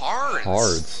going hards.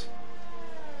 Hards.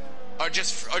 Or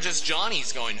just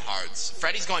Johnny's going hards.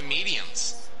 Freddie's going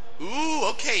mediums. Ooh,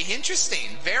 okay,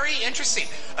 interesting. Very interesting.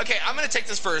 Okay, I'm going to take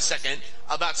this for a second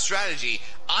about strategy.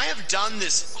 I have done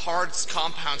this hards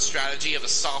compound strategy of a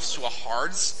softs to a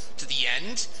hards to the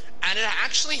end, and it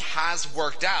actually has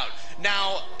worked out.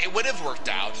 Now, it would have worked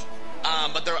out,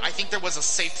 but I think there was a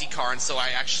safety car, and so I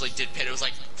actually did pit. It was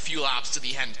like a few laps to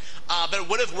the end. But it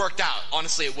would have worked out.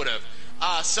 Honestly, it would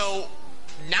have. So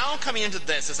now coming into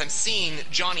this, as I'm seeing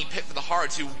Johnny pit for the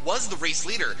hards, who was the race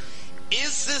leader,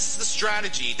 is this the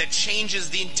strategy that changes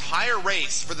the entire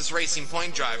race for this Racing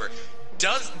Point driver?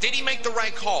 Did he make the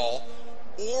right call,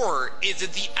 or is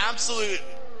it the absolute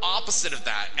opposite of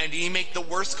that? And did he make the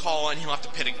worst call and he'll have to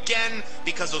pit again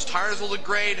because those tires will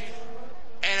degrade?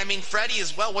 And I mean, Freddie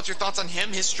as well, what's your thoughts on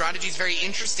him? His strategy is very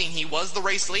interesting. He was the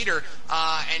race leader,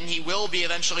 and he will be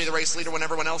eventually the race leader when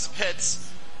everyone else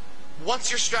pits. What's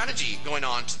your strategy going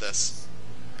on to this?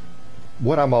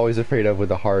 What I'm always afraid of with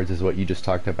the hards is what you just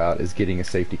talked about, is getting a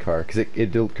safety car, because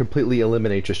it'll completely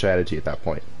eliminate your strategy at that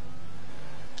point.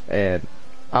 And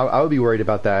I would be worried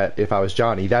about that if I was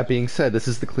Johnny. That being said, this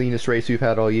is the cleanest race we've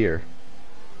had all year.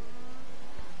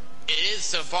 It is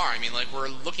so far. I mean, like, we're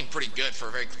looking pretty good for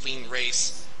a very clean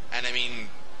race. And I mean,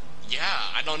 yeah,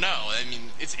 I don't know. I mean,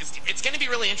 it's going to be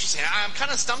really interesting. I'm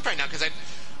kind of stumped right now because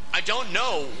I don't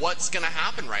know what's going to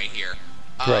happen right here.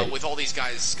 Right. With all these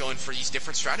guys going for these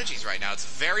different strategies right now. It's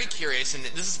very curious, and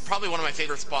this is probably one of my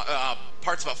favorite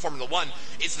parts about Formula 1,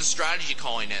 is the strategy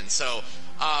calling in. So,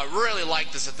 really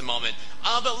like this at the moment.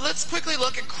 But let's quickly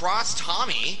look at Cross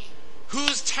Tommy,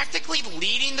 who's technically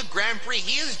leading the Grand Prix.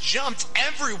 He has jumped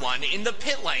everyone in the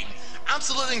pit lane.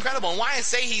 Absolutely incredible. And why I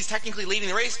say he's technically leading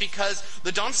the race, because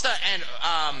the Donsta and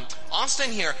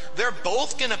Austin here, they're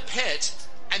both going to pit,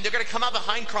 and they're going to come out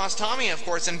behind Cross Tommy, of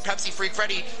course, and Pepsi Freak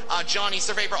Freddy, Johnny,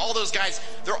 Survivor, all those guys.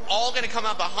 They're all going to come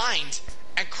out behind,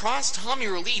 and Cross Tommy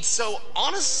will lead. So,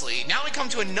 honestly, now we come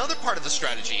to another part of the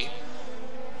strategy.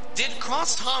 Did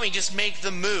Cross Tommy just make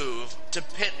the move to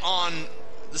pit on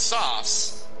the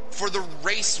softs for the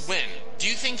race win? Do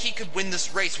you think he could win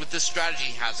this race with this strategy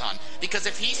he has on? Because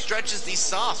if he stretches these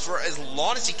softs for as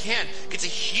long as he can, gets a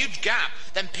huge gap,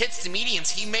 then pits to mediums,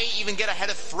 he may even get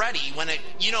ahead of Freddy when it,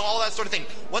 you know, all that sort of thing.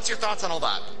 What's your thoughts on all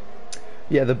that?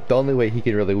 Yeah, the only way he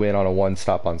can really win on a one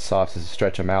stop on softs is to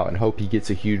stretch him out and hope he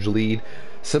gets a huge lead.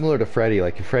 Similar to Freddy,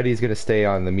 like if Freddy's going to stay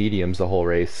on the mediums the whole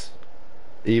race,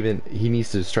 even he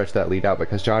needs to stretch that lead out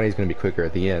because Johnny's going to be quicker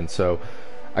at the end. So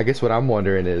I guess what I'm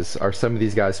wondering is, are some of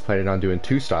these guys planning on doing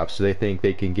 2 stops? Do they think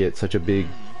they can get such a big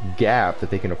gap that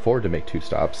they can afford to make 2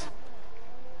 stops?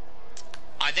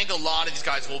 I think a lot of these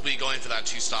guys will be going for that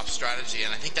 2-stop strategy,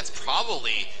 and I think that's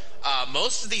probably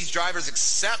most of these drivers,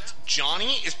 except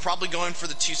Johnny, is probably going for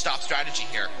the 2-stop strategy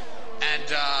here. And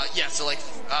yeah, so like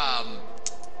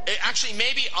actually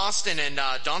maybe Austin and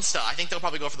Donsta, I think they'll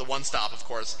probably go for the 1-stop, of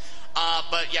course.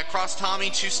 But yeah, Cross Tommy,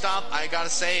 2-stop, I gotta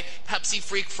say. Pepsi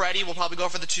Freak Freddy will probably go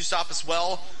for the 2-stop as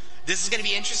well. This is going to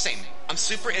be interesting. I'm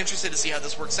super interested to see how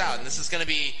this works out, and this is going to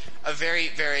be a very,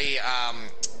 very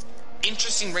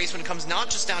interesting race when it comes not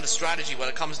just down to strategy, when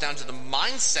it comes down to the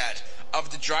mindset of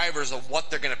the drivers of what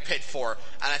they're going to pit for,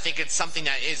 and I think it's something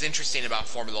that is interesting about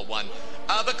Formula 1.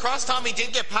 But Cross Tommy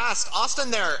did get past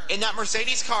Austin there in that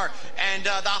Mercedes car, and the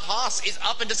Haas is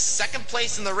up into 2nd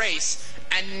place in the race,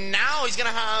 and now he's going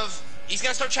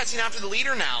to start chasing after the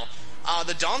leader now,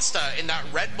 the Donsta in that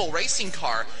Red Bull racing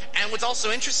car. And what's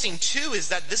also interesting too is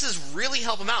that this is really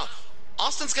help him out.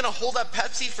 Austin's going to hold up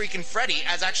Pepsi freaking Freddy,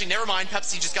 as actually, never mind,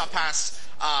 Pepsi just got past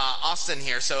Austin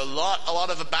here, so a lot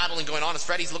of a battling going on as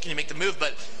Freddy's looking to make the move,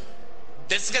 but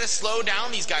this is going to slow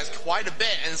down these guys quite a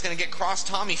bit, and it's going to get Cross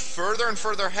Tommy further and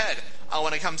further ahead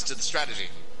when it comes to the strategy.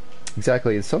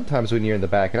 Exactly, and sometimes when you're in the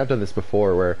back, and I've done this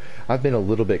before, where I've been a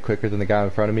little bit quicker than the guy in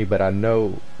front of me, but I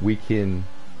know we can.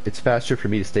 It's faster for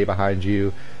me to stay behind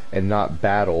you and not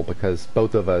battle because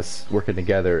both of us working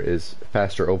together is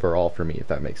faster overall for me, if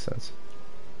that makes sense.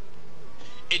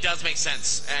 It does make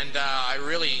sense, and I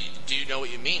really do know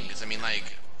what you mean, because I mean,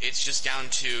 like, it's just down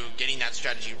to getting that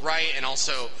strategy right, and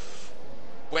also,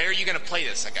 where are you going to play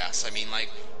this, I guess? I mean, like,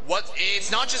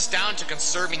 it's not just down to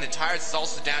conserving the tires, it's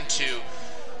also down to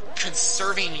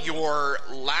conserving your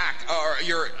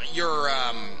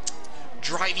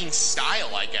driving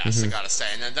style, I guess, I gotta say,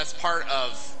 and then that's part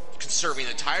of conserving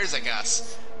the tires, I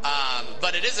guess.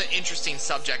 But it is an interesting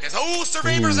subject.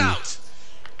 Survivor's out!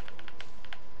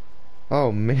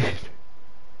 Oh man.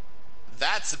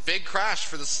 That's a big crash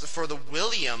for the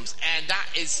Williams, and that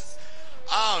is,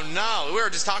 oh no, we were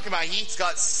just talking about he's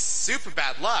got super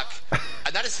bad luck,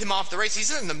 and that is him off the race.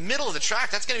 He's in the middle of the track.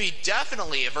 That's going to be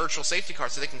definitely a virtual safety car,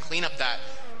 so they can clean up that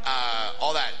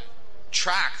all that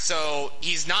track. So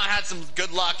he's not had some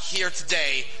good luck here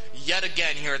today, yet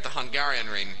again here at the Hungarian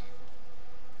ring.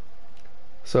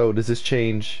 So does this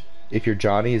change if you're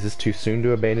Johnny? Is this too soon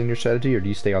to abandon your strategy, or do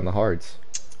you stay on the hards?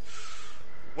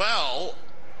 Well,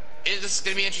 this is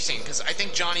going to be interesting, because I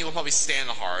think Johnny will probably stay on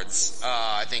the hards.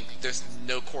 I think there's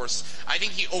no course. I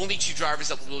think the only two drivers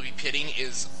that will be pitting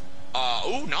is,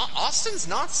 Austin's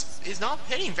is not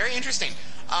pitting. Very interesting.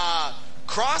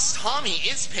 Cross Tommy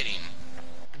is pitting.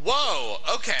 Whoa,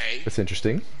 okay. That's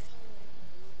interesting.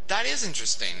 That is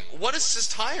interesting. What is his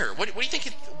tire? What do you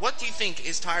think? What do you think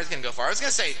his tire is going to go for? I was going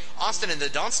to say Austin and the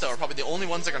Donstow are probably the only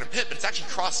ones that are going to pit, but it's actually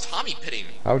Cross Tommy pitting.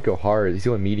 I would go hard. He's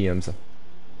doing mediums.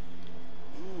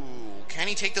 Can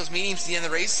he take those mediums to the end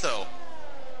of the race, though?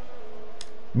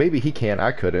 Maybe he can.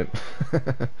 I couldn't.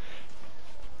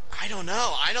 I don't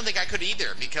know. I don't think I could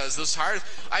either, because those tires...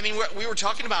 I mean, we were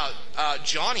talking about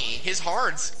Johnny, his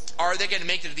hards. Are they going to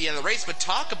make it to the end of the race? But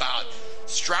talk about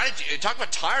strategy. Talk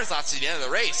about tires last to the end of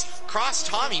the race. Cross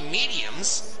Tommy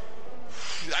mediums.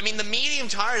 I mean, the medium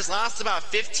tires last about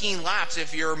 15 laps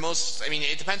if you're most... I mean,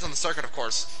 it depends on the circuit, of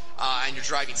course, and your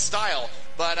driving style.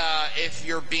 But if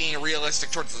you're being realistic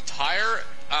towards the tire,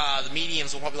 the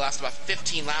mediums will probably last about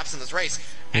 15 laps in this race.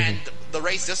 And the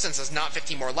race distance is not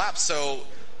 15 more laps. So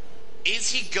is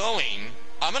he going...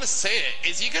 I'm going to say it.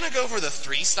 Is he going to go for the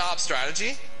 3-stop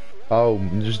strategy? Oh,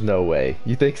 there's no way.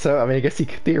 You think so? I mean, I guess he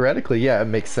could, theoretically, yeah, it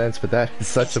makes sense, but that is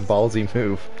such a ballsy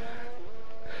move.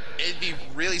 It'd be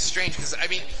really strange, because, I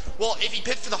mean, well, if he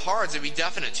pit for the hards, it'd be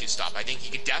definite 2-stop. I think he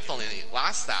could definitely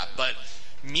last that, but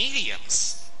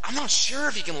mediums, I'm not sure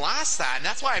if he can last that, and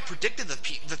that's why I predicted the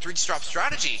 3-stop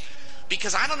strategy,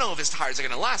 because I don't know if his tires are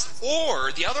going to last.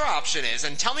 Or the other option is,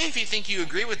 and tell me if you think you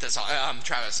agree with this,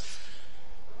 Travis,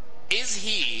 is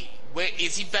he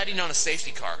betting on a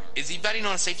safety car? Is he betting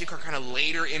on a safety car kind of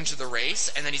later into the race,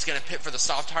 and then he's going to pit for the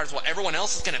soft tires while everyone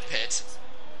else is going to pit?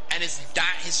 And is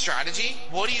that his strategy?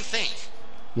 What do you think?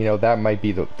 You know, that might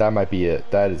be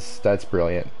it. That's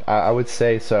brilliant. I would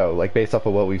say so. Like, based off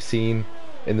of what we've seen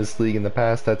in this league in the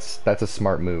past, that's a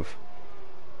smart move.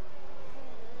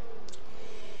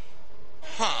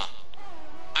 Huh.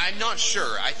 I'm not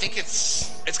sure. I think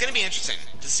it's going to be interesting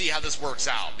to see how this works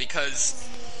out, because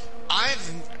I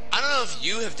don't know if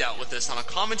you have dealt with this on a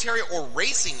commentary or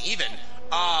racing even.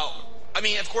 I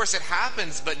mean, of course it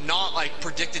happens, but not like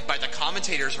predicted by the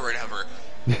commentators or whatever.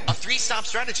 A 3-stop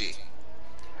strategy.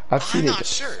 I'm not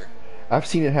sure. I've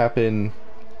seen it happen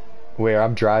where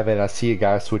I'm driving and I see a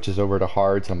guy switches over to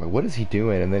hards and I'm like, what is he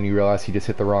doing? And then you realize he just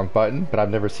hit the wrong button, but I've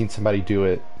never seen somebody do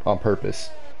it on purpose.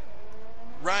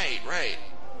 Right.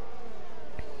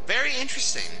 Very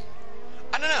interesting.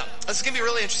 I don't know. This is going to be a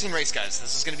really interesting race, guys.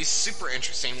 This is going to be super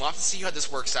interesting. We'll have to see how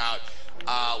this works out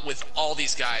with all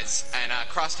these guys. And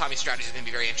Cross Tommy's strategy is going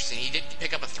to be very interesting. He did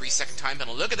pick up a 3-second time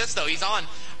penalty. Look at this, though. He's on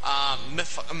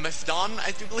Mifdon,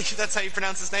 I do believe that's how you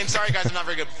pronounce his name. Sorry, guys, I'm not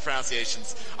very good with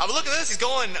pronunciations. But look at this. He's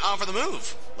going for the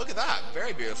move. Look at that.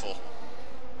 Very beautiful.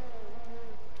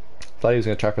 Thought he was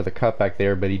going to try for the cut back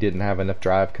there, but he didn't have enough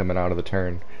drive coming out of the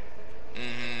turn.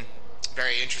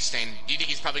 Very interesting. Do you think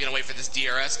he's probably going to wait for this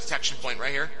DRS detection point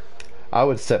right here? I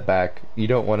would step back. You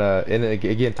don't want to, and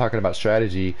again, talking about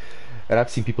strategy, and I've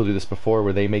seen people do this before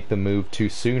where they make the move too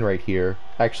soon right here,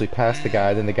 actually pass the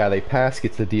guy, then the guy they pass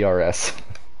gets the DRS.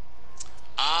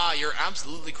 You're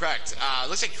absolutely correct.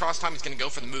 Looks like Cross Tommy's going to go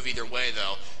for the move either way,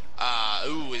 though.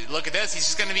 Ooh, look at this. He's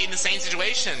just going to be in the same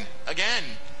situation again.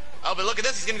 Oh, but look at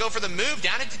this. He's going to go for the move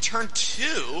down into turn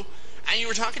 2. And you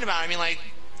were talking about, I mean, like,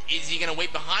 is he going to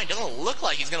wait behind? Doesn't look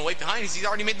like he's going to wait behind. He's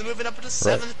already made the move and up to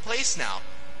 7th place now.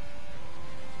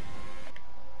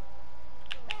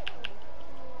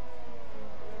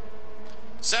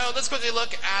 So let's quickly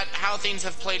look at how things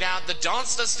have played out. The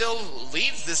Donsta still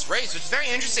leads this race, which is very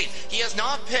interesting. He has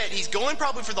not pit. He's going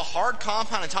probably for the hard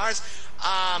compound tires.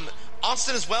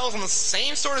 Austin as well is on the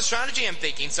same sort of strategy, I'm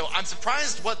thinking. So I'm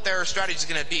surprised what their strategy is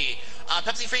going to be.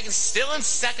 Pepsi Freak is still in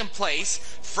second place.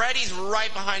 Freddy's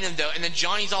right behind him, though. And then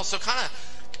Johnny's also kind of...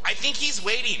 I think he's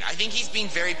waiting. I think he's being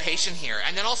very patient here.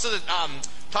 And then also,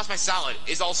 Toss My Salad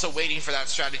is also waiting for that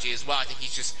strategy as well. I think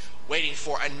he's just waiting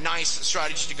for a nice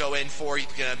strategy to go in for. He's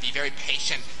going to be very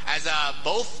patient as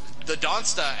both the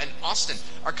Donsta and Austin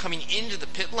are coming into the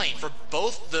pit lane for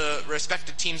both the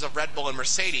respective teams of Red Bull and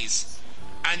Mercedes.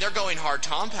 And they're going hard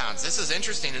compounds. This is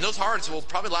interesting. And those hards will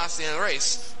probably last the end of the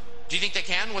race. Do you think they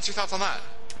can? What's your thoughts on that?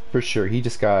 For sure. He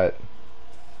just got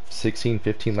 16,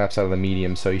 15 laps out of the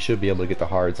medium, so he should be able to get the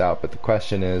hards out. But the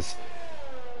question is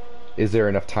there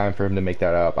enough time for him to make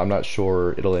that up? I'm not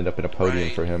sure it'll end up in a podium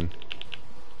for him.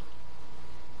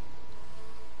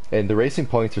 And the racing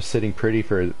points are sitting pretty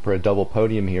for a double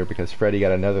podium here because Freddie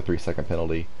got another 3-second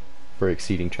penalty for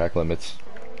exceeding track limits.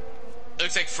 It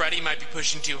looks like Freddie might be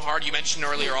pushing too hard. You mentioned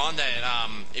earlier on that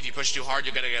if you push too hard,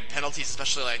 you're going to get penalties,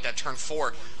 especially like that turn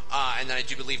 4. And then I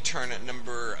do believe turn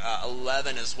number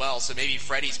 11 as well. So maybe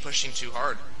Freddie's pushing too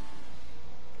hard.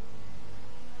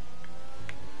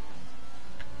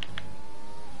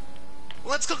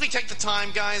 Let's quickly take the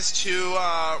time, guys, to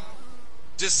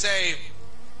just say...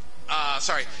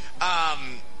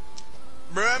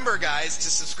 remember, guys, to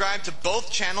subscribe to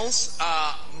both channels.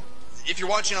 If you're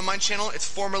watching on my channel, it's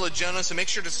Formula Jonah, so make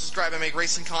sure to subscribe. I make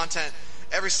racing content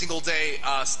every single day,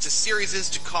 to series,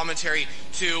 to commentary,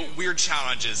 to weird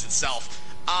challenges itself.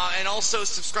 And also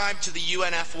subscribe to the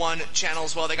UNF1 channel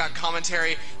as well. They got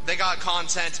commentary, they got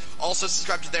content. Also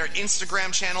subscribe to their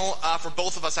Instagram channel. For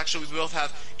both of us, actually, we both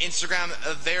have Instagram.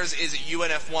 Theirs is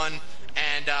UNF1,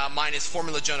 and mine is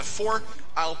Formula Jonah 4.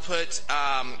 I'll put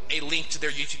a link to their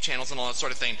YouTube channels and all that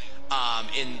sort of thing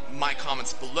in my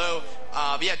comments below.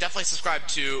 But yeah, definitely subscribe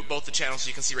to both the channels so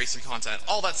you can see racing content,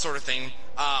 all that sort of thing.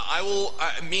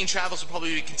 Me and Travis will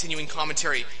probably be continuing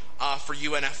commentary for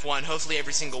UNF1, hopefully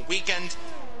every single weekend.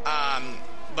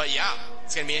 But yeah,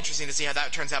 it's going to be interesting to see how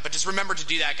that turns out. But just remember to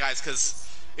do that, guys, because,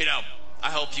 you know, I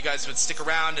hope you guys would stick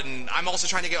around. And I'm also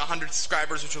trying to get 100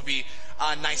 subscribers, which will be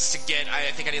nice to get.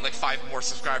 I think I need like 5 more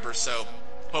subscribers, so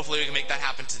hopefully we can make that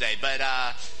happen today. But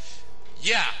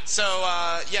yeah, so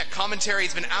yeah, commentary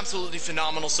has been absolutely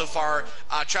phenomenal so far.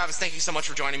 Travis, thank you so much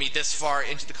for joining me this far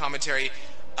into the commentary.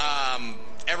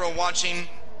 Everyone watching,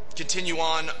 continue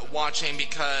on watching,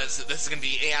 because this is going to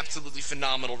be an absolutely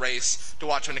phenomenal race to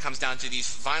watch when it comes down to these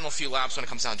final few laps, when it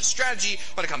comes down to strategy,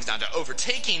 when it comes down to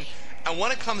overtaking, and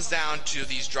when it comes down to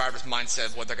these drivers' mindset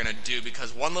of what they're going to do.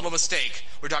 Because one little mistake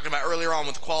we were talking about earlier on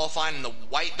with qualifying and the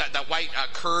white that white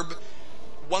curb,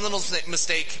 one little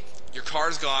mistake, your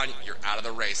car's gone, you're out of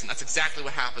the race. And that's exactly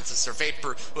what happens to Sir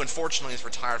Vapor, who unfortunately is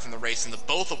retired from the race, and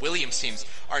both the Williams teams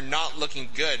are not looking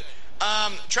good.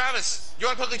 Travis, you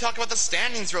want to quickly talk about the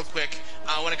standings real quick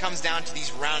when it comes down to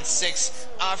these round 6.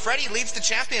 Freddie leads the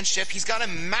championship. He's got a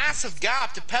massive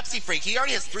gap to Pepsi Freak. He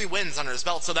already has 3 wins under his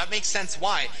belt, so that makes sense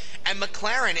why. And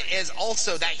McLaren is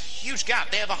also that huge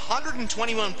gap. They have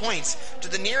 121 points to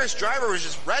the nearest driver, which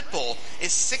is Red Bull,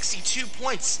 is 62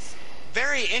 points.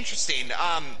 Very interesting.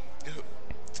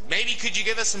 Maybe could you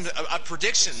give us some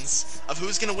predictions of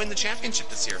who's going to win the championship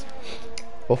this year?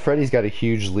 Well, Freddie's got a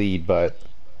huge lead, but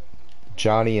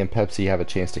Johnny and Pepsi have a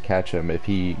chance to catch him. If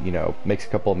he, you know, makes a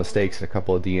couple of mistakes and a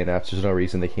couple of DNFs, there's no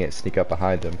reason they can't sneak up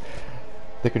behind him.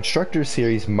 The Constructors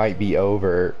Series might be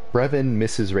over. Brevin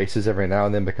misses races every now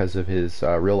and then because of his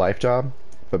real-life job,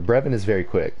 but Brevin is very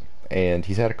quick, and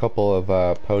he's had a couple of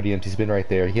podiums. He's been right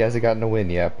there. He hasn't gotten a win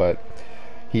yet, but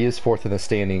he is 4th in the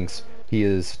standings. He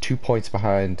is 2 points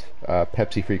behind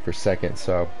Pepsi Freak for 2nd,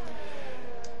 so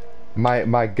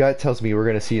my gut tells me we're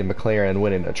going to see a McLaren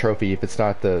winning a trophy. If it's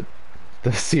not the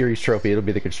series trophy, it'll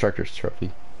be the Constructors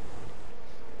Trophy.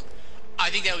 I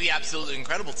think that would be absolutely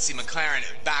incredible to see McLaren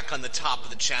back on the top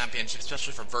of the championship,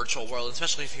 especially for Virtual World,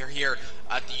 especially if you're here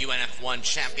at the UNF1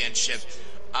 Championship.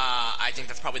 I think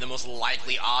that's probably the most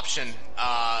likely option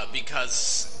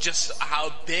because just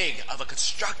how big of a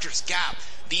constructor's gap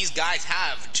these guys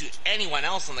have to anyone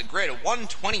else on the grid.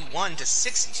 121 to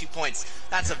 62 points.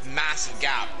 That's a massive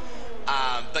gap.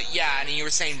 But yeah, and you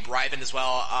were saying Brevin as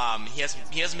well. He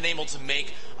hasn't been able to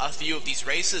make a few of these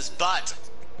races, but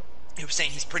you were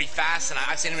saying he's pretty fast, and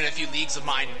I've seen him in a few leagues of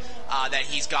mine that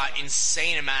he's got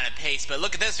insane amount of pace. But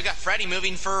look at this, we got Freddie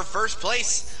moving for 1st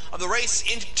place of the race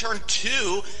into turn 2,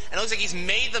 and it looks like he's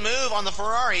made the move on the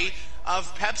Ferrari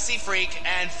of Pepsi Freak,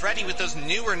 and Freddie with those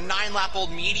newer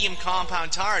 9-lap-old medium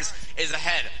compound tires is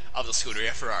ahead of the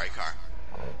Scuderia Ferrari car.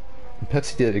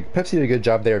 Pepsi did a good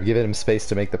job there of giving him space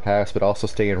to make the pass, but also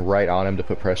staying right on him to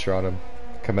put pressure on him,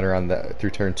 coming around that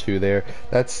through turn 2 there.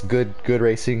 That's good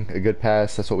racing, a good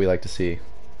pass. That's what we like to see.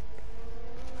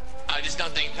 I just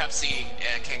don't think Pepsi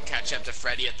can catch up to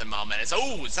Freddie at the moment. Is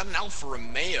that an Alfa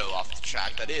Romeo off the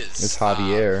track? That is. It's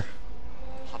Javier.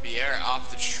 Javier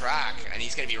off the track, and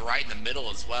he's going to be right in the middle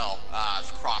as well.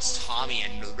 Across Tommy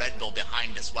and the Red Bull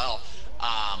behind as well.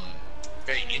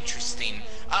 Very interesting.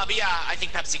 But yeah, I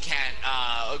think Pepsi can't.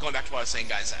 Going back to what I was saying,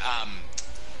 guys.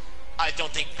 I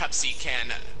don't think Pepsi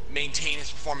can maintain his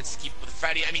performance to keep up with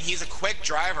Freddie. I mean, he's a quick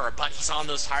driver, but he's on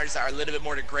those tires that are a little bit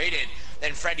more degraded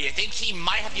than Freddie. I think he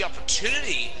might have the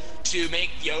opportunity to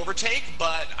make the overtake,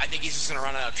 but I think he's just going to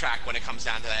run out of track when it comes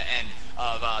down to that end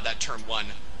of that turn 1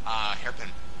 hairpin.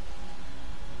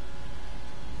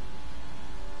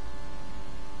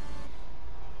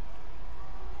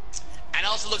 And it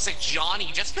also looks like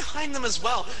Johnny just behind them as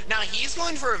well. Now, he's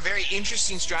going for a very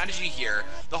interesting strategy here.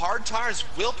 The hard tires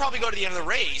will probably go to the end of the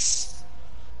race.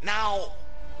 Now,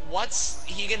 what's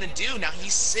he going to do? Now,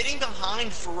 he's sitting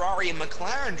behind Ferrari and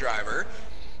McLaren driver,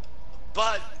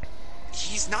 but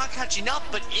he's not catching up.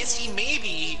 But is he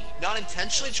maybe not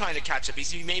intentionally trying to catch up? Is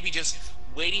he maybe just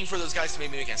waiting for those guys to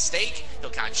maybe make a mistake?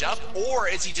 He'll catch up. Or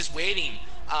is he just waiting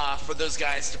for those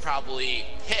guys to probably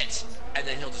hit, and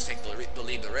then he'll just take the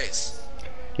lead of the race?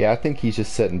 Yeah, I think he's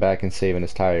just sitting back and saving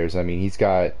his tires. I mean, he's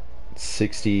got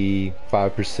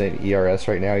 65% ERS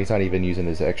right now. He's not even using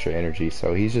his extra energy,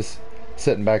 so he's just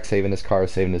sitting back, saving his car,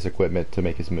 saving his equipment to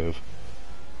make his move.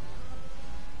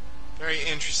 Very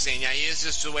interesting. Yeah, he is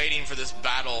just waiting for this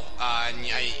battle, and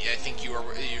I think you're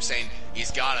saying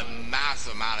he's got a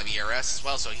massive amount of ERS as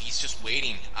well, so he's just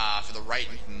waiting for the right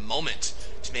moment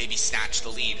to maybe snatch the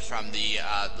lead from the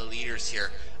leaders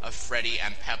here of Freddie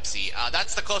and Pepsi.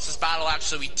 That's the closest battle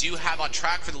actually we do have on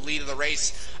track for the lead of the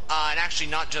race, and actually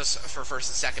not just for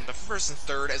first and second, but for first and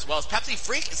third as well, as Pepsi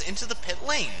Freak is into the pit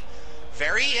lane.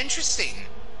 Very interesting.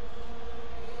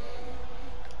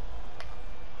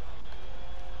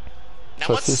 Now,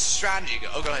 So what's the strategy?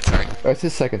 Oh, go ahead, sorry. It's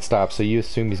his second stop, so you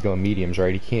assume he's going mediums,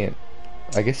 right? He can't.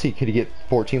 I guess could he get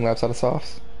 14 laps out of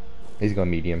softs? He's going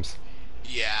mediums.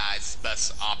 Yeah, it's the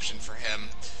best option for him.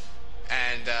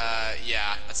 And,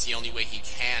 yeah, that's the only way he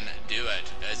can do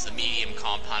it, is the medium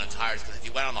compound of tires, because if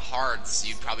you went on the hards,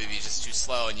 you'd probably be just too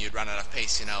slow and you'd run out of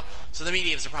pace, you know. So the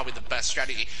mediums are probably the best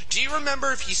strategy. Do you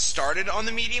remember if he started on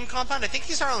the medium compound? I think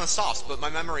he started on the softs, but my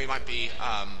memory might be,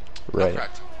 Right. not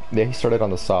correct. Yeah, he started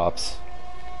on the softs.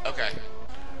 Okay.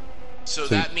 So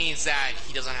that means that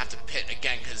he doesn't have to pit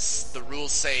again, because the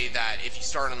rules say that if you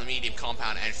start on the medium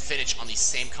compound and finish on the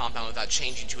same compound without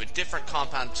changing to a different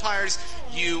compound of tires,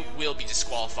 you will be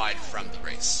disqualified from the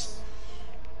race.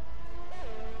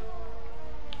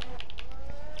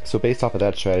 So based off of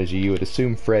that strategy, you would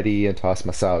assume Freddie and Toss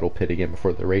Masao will pit again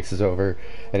before the race is over,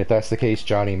 and if that's the case,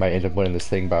 Johnny might end up winning this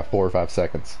thing by 4 or 5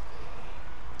 seconds.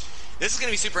 This is going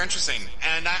to be super interesting,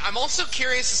 and I'm also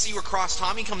curious to see where Cross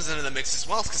Tommy comes into the mix as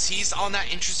well, because he's on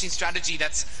that interesting strategy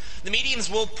that's, the mediums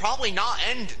will probably not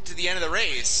end to the end of the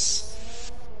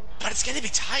race, but it's going to be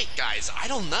tight, guys. I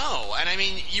don't know. And I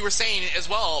mean, you were saying as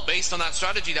well, based on that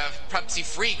strategy that Pepsi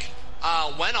Freak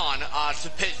went on to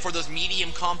pit for those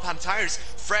medium compound tires,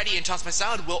 Freddie and Toss My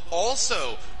Salad will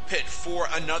also pit for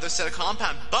another set of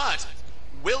compound, but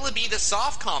will it be the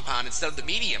soft compound instead of the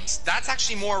mediums? That's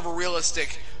actually more of a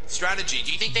realistic strategy.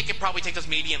 Do you think they could probably take those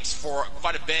mediums for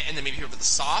quite a bit and then maybe for the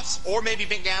softs, or maybe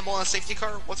big gamble on a safety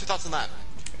car? What's your thoughts on that?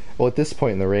 Well, at this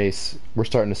point in the race, we're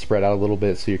starting to spread out a little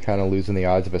bit, so you're kind of losing the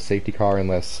odds of a safety car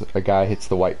unless a guy hits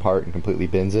the white part and completely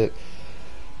bends it.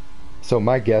 So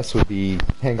my guess would be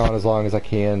hang on as long as I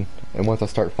can, and once I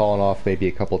start falling off, maybe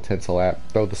a couple tenths a lap,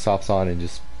 throw the softs on and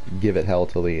just give it hell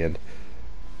till the end.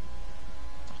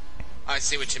 I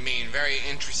see what you mean. Very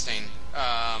interesting.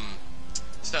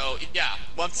 So, yeah,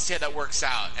 we'll have to see how that works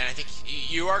out. And I think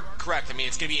you are correct. I mean,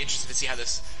 it's going to be interesting to see how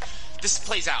this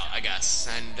plays out, I guess.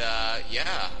 And,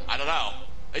 yeah, I don't know.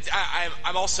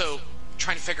 I'm also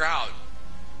trying to figure out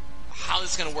how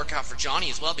this is going to work out for Johnny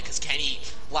as well, because can he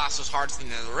last those hard to the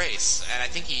end of the race? And I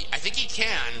think he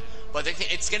can, but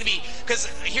it's going to be... Because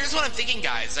here's what I'm thinking,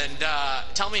 guys, and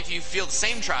tell me if you feel the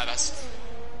same, Travis.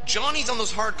 Johnny's on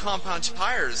those hard compound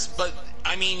tires, but...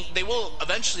 I mean, they will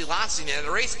eventually last in the end of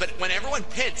the race, but when everyone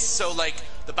pits, so like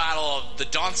the battle of the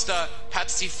Donsta,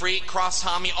 Pepsi Freak, Cross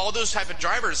Tommy, all those type of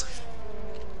drivers,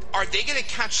 are they going to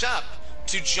catch up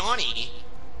to Johnny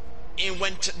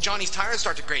when Johnny's tires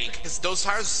start degrading? Because those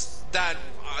tires that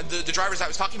the drivers I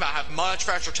was talking about have much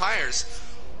faster tires.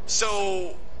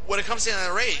 So when it comes to the end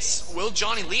of the race, will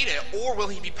Johnny lead it, or will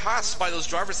he be passed by those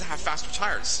drivers that have faster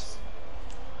tires?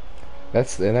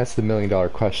 That's the $1 million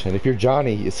question. If you're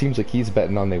Johnny, it seems like he's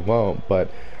betting on they won't, but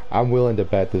I'm willing to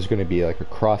bet there's going to be like a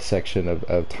cross section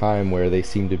of time where they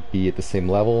seem to be at the same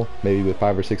level, maybe with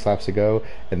 5 or 6 laps to go,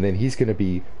 and then he's going to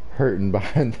be hurting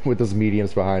behind with those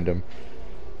mediums behind him.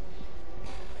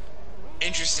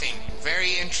 Interesting,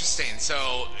 very interesting.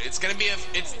 So it's gonna be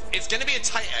it's gonna be a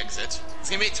tight exit.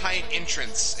 It's gonna be a tight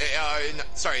entrance.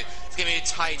 Sorry, it's gonna be a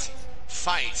tight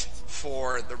fight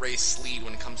for the race lead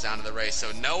when it comes down to the race.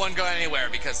 So no one go anywhere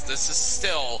because this is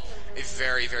still a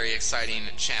very, very exciting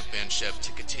championship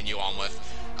to continue on with.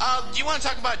 Do you want to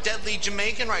talk about Deadly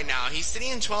Jamaican right now? He's sitting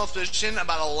in 12th position,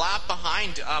 about a lap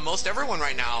behind most everyone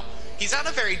right now. He's had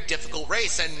a very difficult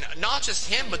race, and not just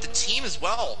him, but the team as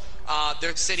well.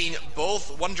 They're sitting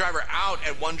both one driver out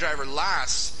and one driver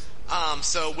last.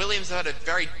 So Williams had a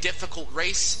very difficult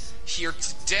race here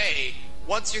today.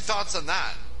 What's your thoughts on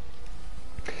that?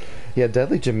 Yeah,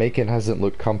 Deadly Jamaican hasn't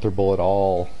looked comfortable at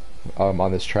all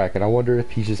on this track, and I wonder if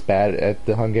he's just bad at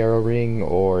the Hungaroring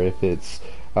or if it's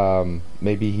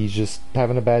maybe he's just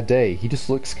having a bad day. He just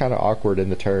looks kind of awkward in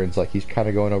the turns, like he's kind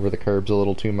of going over the curbs a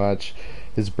little too much.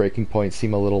 His braking points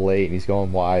seem a little late, and he's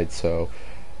going wide, so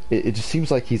it just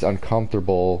seems like he's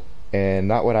uncomfortable, and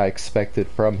not what I expected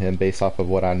from him based off of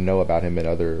what I know about him in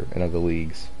other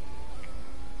leagues.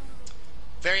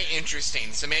 Very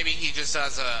interesting. So maybe he just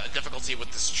has a difficulty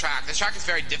with this track. This track is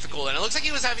very difficult, and it looks like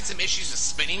he was having some issues with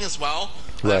spinning as well.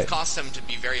 Right. That caused him to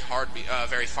be very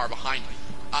far behind.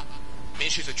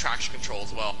 Issues with traction control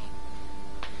as well.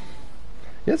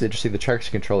 Yeah, it's interesting. The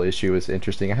traction control issue is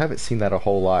interesting. I haven't seen that a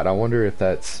whole lot. I wonder if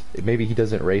that's maybe he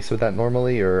doesn't race with that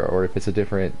normally, or if it's a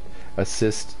different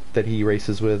assist that he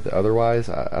races with otherwise.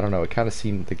 I don't know. It kind of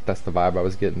seemed like that's the vibe I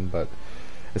was getting, but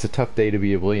it's a tough day to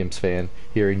be a Williams fan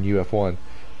here in UF1.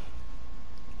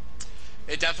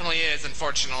 It definitely is,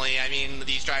 unfortunately. I mean,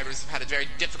 these drivers have had a very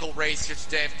difficult race here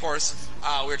today, of course.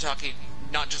 We're talking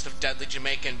not just of Deadly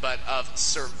Jamaican, but of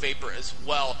Sir Vapor as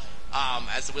well.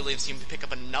 As the Williams seem to pick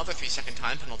up another 3-second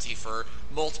time penalty for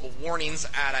multiple warnings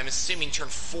at, I'm assuming, turn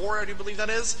 4, I do believe that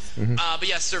is. Mm-hmm. But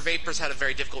yes, Sir Vapor's had a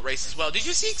very difficult race as well. Did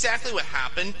you see exactly what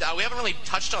happened? We haven't really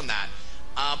touched on that.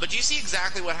 But do you see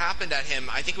exactly what happened at him?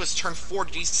 I think it was turn 4.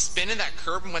 Did he spin in that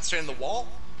curb and went straight in the wall?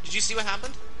 Did you see what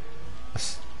happened?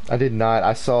 I did not.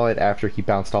 I saw it after he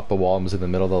bounced off the wall and was in the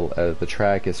middle of the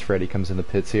track as Freddie comes in the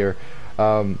pits here.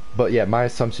 But yeah, my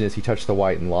assumption is he touched the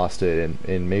white and lost it,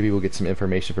 and maybe we'll get some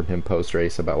information from him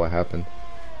post-race about what happened.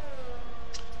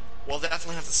 We'll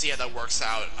definitely have to see how that works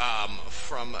out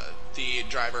from the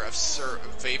driver of Sir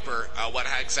Vapor, what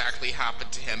exactly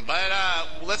happened to him. But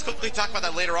let's quickly talk about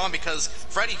that later on, because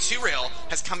Freddie Two-Rail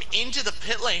has come into the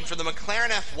pit lane for the McLaren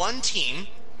F1 team.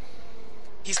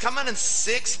 He's come in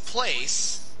 6th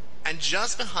place and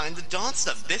just behind the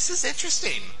Donsta. This is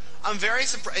interesting. I'm very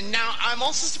surprised. Now, I'm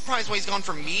also surprised why he's gone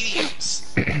for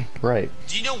mediums. Right.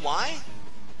 Do you know why?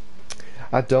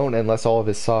 I don't, unless all of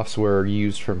his softs were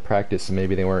used from practice and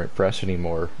maybe they weren't fresh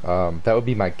anymore. That would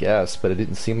be my guess, but it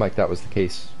didn't seem like that was the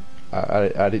case.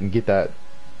 I didn't get that.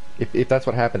 If that's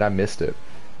what happened, I missed it.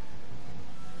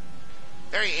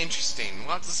 Very interesting.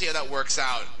 We'll have to see how that works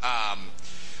out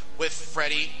with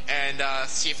Freddie and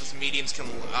see if those mediums can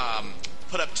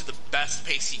put up to the best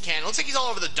pace he can. It looks like he's all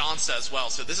over the Donsta as well,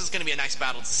 so this is going to be a nice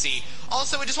battle to see.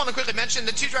 Also, we just want to quickly mention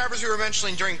the 2 drivers we were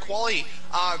mentioning during quali,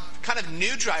 kind of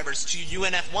new drivers to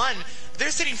UNF1.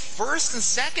 They're sitting 1st and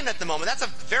 2nd at the moment. That's a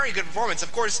very good performance.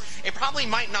 Of course, it probably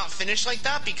might not finish like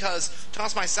that because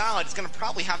Toss My Salad is going to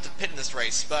probably have to pit in this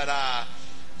race. But,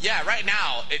 yeah, right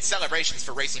now, it's celebrations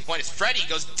for Racing Point as Freddie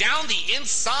goes down the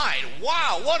inside.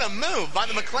 Wow, what a move by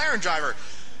the McLaren driver.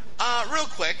 Real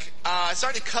quick,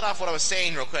 sorry to cut off what I was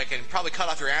saying real quick and probably cut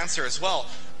off your answer as well.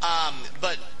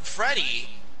 But Freddie,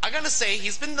 I'm going to say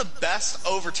he's been the best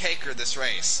overtaker this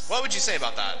race. What would you say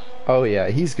about that? Oh yeah,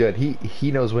 he's good.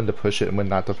 He knows when to push it and when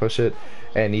not to push it,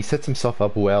 and he sets himself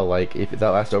up well. Like if that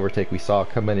last overtake we saw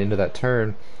coming into that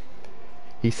turn,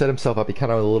 he set himself up. He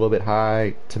kind of went a little bit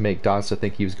high to make Donsta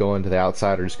think he was going to the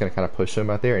outside or just going to kind of push him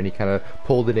out there, and he kind of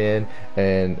pulled it in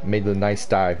and made a nice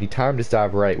dive. He timed his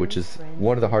dive right, which is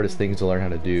one of the hardest things to learn how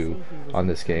to do on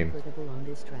this game. Well,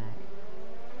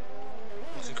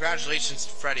 congratulations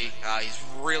to Freddie. He's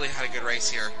really had a good race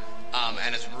here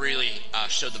and has really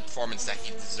showed the performance that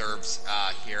he deserves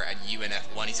here at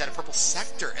UNF1. He's had a purple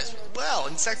sector as well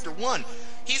in Sector 1.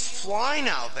 He's flying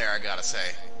out there, I gotta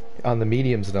say. On the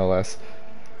mediums, no less.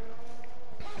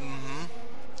 Mm-hmm.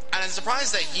 And I'm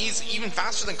surprised that he's even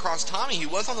faster than Cross Tommy, who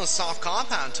was on those soft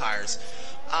compound tires.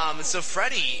 And so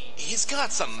Freddie, he's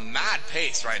got some mad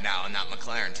pace right now in that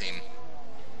McLaren team.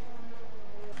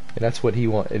 And that's what he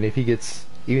wants. And if he gets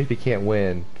even if he can't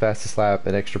win, fastest lap,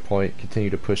 an extra point, continue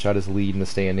to push out his lead in the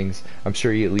standings. I'm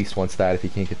sure he at least wants that if he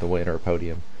can't get the win or a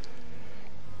podium.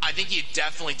 I think you'd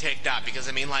definitely take that because,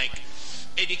 I mean, like,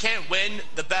 if you can't win,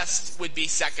 the best would be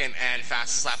second and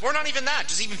fastest lap. Or not even that,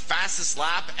 just even fastest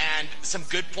lap and some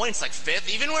good points, like fifth.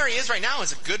 Even where he is right now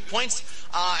is a good points.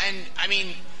 And, I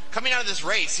mean, coming out of this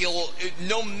race,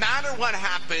 no matter what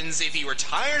happens, if he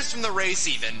retires from the race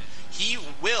even, he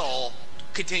will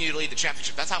continue to lead the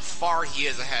championship. That's how far he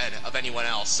is ahead of anyone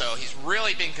else. So he's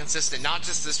really been consistent, not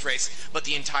just this race, but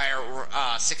the entire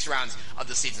 6 rounds of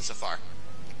the season so far.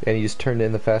 And he just turned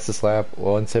in the fastest lap,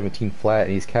 1:17 flat,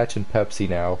 and he's catching Pepsi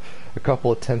now, a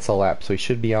couple of tenths a lap, so he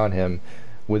should be on him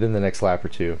within the next lap or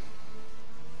two.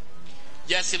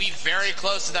 Yes, he'll be very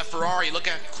close to that Ferrari. Look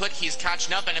at how quick he's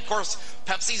catching up. And, of course,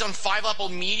 Pepsi's on 5-level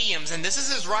mediums, and this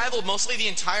is his rival mostly the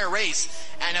entire race.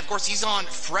 And, of course, he's on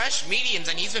fresh mediums,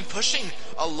 and he's been pushing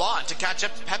a lot to catch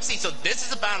up to Pepsi. So this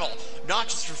is a battle, not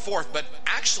just for fourth, but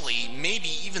actually maybe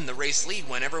even the race lead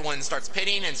when everyone starts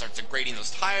pitting and starts degrading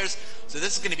those tires. So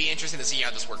this is going to be interesting to see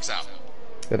how this works out.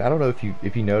 And I don't know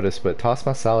if you noticed, but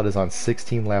Tosma Salad is on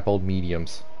 16-lap-old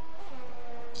mediums.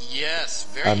 Yes,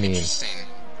 very interesting.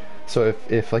 So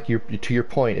if like to your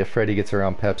point, if Freddie gets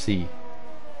around Pepsi,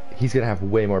 he's gonna have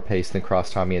way more pace than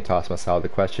Cross Tommy and Toss Masala. The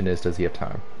question is, does he have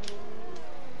time?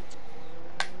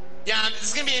 Yeah, this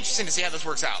is gonna be interesting to see how this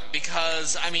works out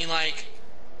because I mean, like,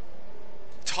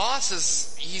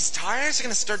 his tires are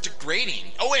gonna start degrading.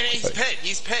 Oh wait, he's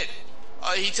pit.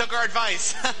 He took our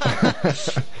advice.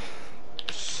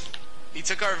 He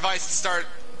took our advice to start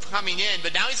coming in,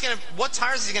 but now what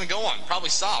tires is he gonna go on? Probably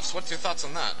softs. What's your thoughts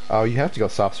on that? Oh, you have to go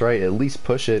softs, right? At least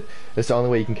push it. It's the only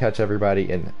way you can catch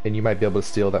everybody, and you might be able to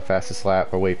steal that fastest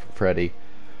lap away from Freddie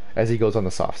as he goes on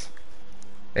the softs.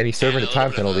 And he's serving a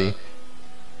time penalty.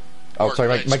 Oh, sorry,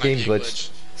 my game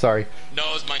glitched. Sorry. No,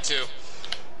 it was mine too.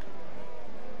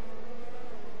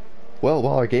 Well,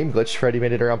 while our game glitched, Freddie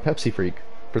made it around Pepsi Freak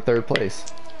for 3rd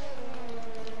place.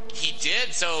 He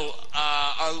did, so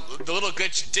the little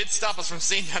glitch did stop us from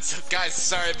seeing that, so guys,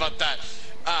 sorry about that.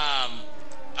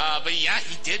 But yeah,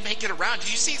 he did make it around. Did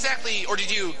you see exactly, or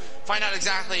did you find out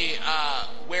exactly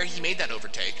where he made that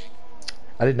overtake?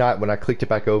 I did not. When I clicked it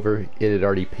back over, he'd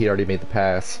already made the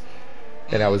pass.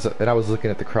 And I was looking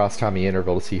at the Cross Tommy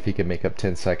interval to see if he could make up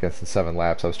 10 seconds in 7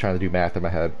 laps. I was trying to do math in my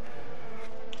head.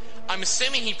 I'm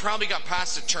assuming he probably got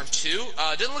past at turn 2.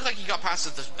 Didn't look like he got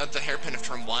past at the hairpin of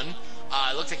turn 1.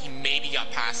 It looked like he maybe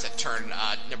got past at turn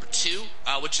number 2,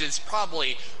 which is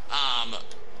probably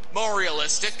more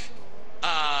realistic,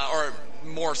 or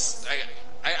more.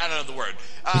 I don't know the word.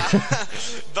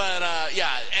 But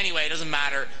yeah. Anyway, it doesn't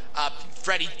matter.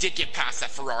 Freddie did get past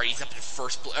that Ferrari. He's up in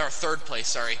 3rd place.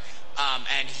 Sorry.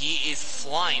 And he is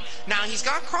flying. Now, he's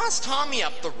got Cross Tommy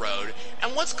up the road.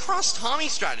 And what's Cross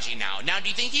Tommy's strategy now? Now, do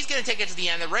you think he's going to take it to the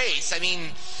end of the race? I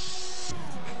mean,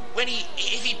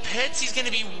 if he pits, he's going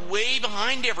to be way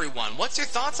behind everyone. What's your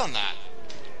thoughts on that?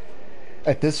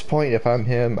 At this point, if I'm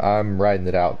him, I'm riding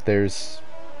it out. There's,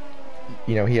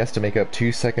 he has to make up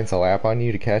 2 seconds a lap on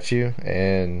you to catch you,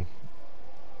 and...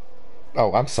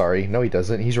 Oh, I'm sorry. No, he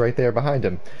doesn't. He's right there behind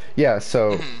him. Yeah,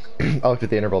 so I looked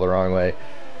at the interval the wrong way.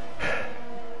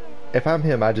 If I'm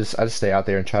him, I just stay out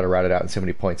there and try to ride it out and see how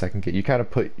many points I can get. You kind of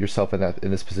put yourself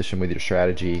in this position with your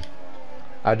strategy.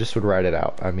 I just would ride it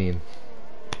out. I mean,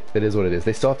 it is what it is.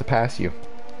 They still have to pass you.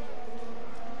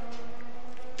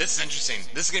 This is interesting.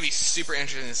 This is going to be super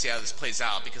interesting to see how this plays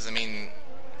out because, I mean,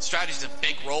 strategy is a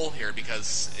big role here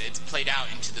because it's played out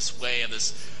into this way of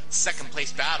this 2nd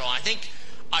place battle. I think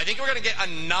we're going to get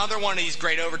another one of these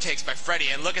great overtakes by Freddie.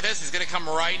 And look at this. He's going to come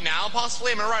right now,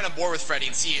 possibly. I'm going to ride on board with Freddie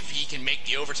and see if he can make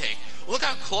the overtake. Look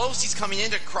how close he's coming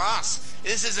into Cross.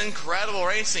 This is incredible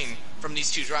racing from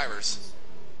these 2 drivers.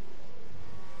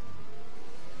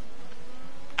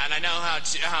 And I know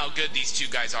how good these 2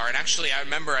 guys are. And actually, I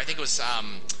remember, I think it was a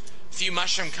few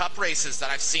Mushroom Cup races that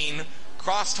I've seen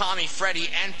Cross Tommy, Freddie,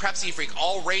 and Pepsi Freak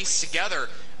all race together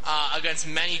against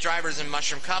many drivers in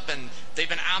Mushroom Cup, and they've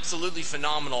been absolutely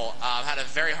phenomenal. I've had a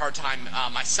very hard time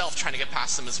myself trying to get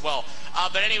past them as well.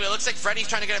 But anyway, it looks like Freddie's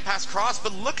trying to get it past Cross,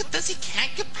 but look at this, he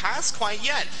can't get past quite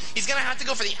yet. He's going to have to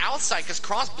go for the outside because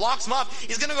Cross blocks him up.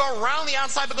 He's going to go around the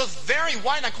outside, but goes very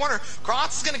wide in that corner.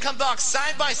 Cross is going to come back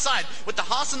side by side with the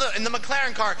Haas in the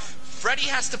McLaren car. Freddie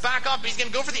has to back up. He's going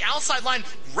to go for the outside line,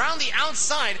 round the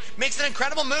outside, makes an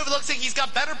incredible move. It looks like he's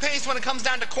got better pace when it comes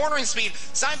down to cornering speed.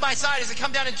 Side by side as they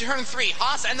come down into turn 3.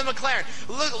 Haas and the McLaren.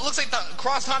 Looks like the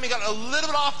Cross Tommy got a little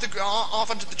bit off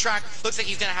onto the track. Looks like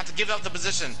he's going to have to give up the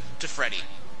position to Freddie.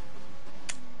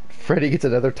 Freddie gets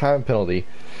another time penalty.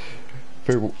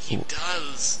 He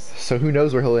does. So who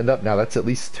knows where he'll end up now? That's at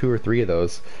least 2 or 3 of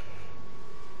those.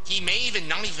 He may even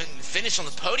not even finish on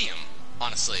the podium,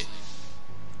 honestly.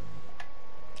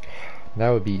 That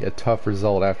would be a tough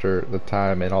result after the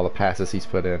time and all the passes he's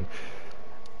put in.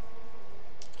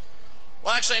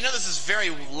 Well, actually, I know this is very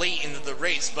late into the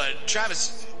race, but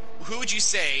Travis, who would you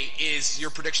say is your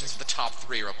predictions for the top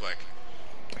 3 real quick?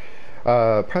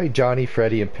 Probably Johnny,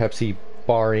 Freddie, and Pepsi,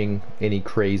 barring any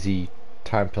crazy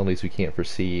time penalties we can't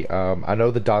foresee. I know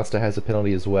the Donsta has a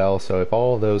penalty as well, so if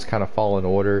all of those kind of fall in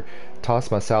order, Toss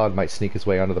My Salad might sneak his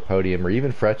way onto the podium, or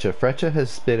even Frecha. Frecha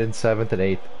has been in 7th and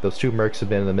 8th. Those 2 Mercs have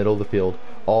been in the middle of the field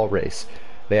all race.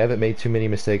 They haven't made too many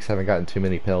mistakes, haven't gotten too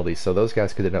many penalties, so those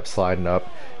guys could end up sliding up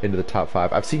into the top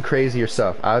 5. I've seen crazier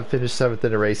stuff. I've finished 7th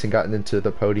in a race and gotten into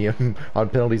the podium on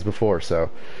penalties before, so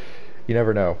you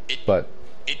never know. But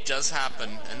it does happen,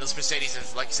 and those Mercedes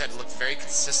have, like you said, looked very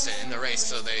consistent in the race,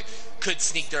 so they could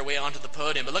sneak their way onto the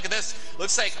podium. But look at this.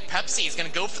 Looks like Pepsi is going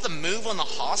to go for the move on the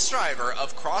Haas driver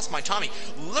of Cross My Tommy.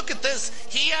 Look at this.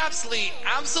 He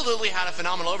absolutely had a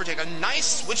phenomenal overtake. A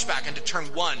nice switchback into turn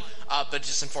 1, but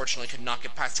just unfortunately could not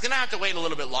get past. He's going to have to wait a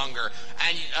little bit longer.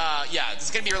 And, yeah, this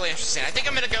is going to be really interesting. I think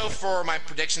I'm going to go for my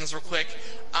predictions real quick.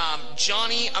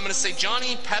 Johnny, I'm going to say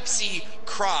Johnny, Pepsi,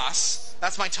 Cross.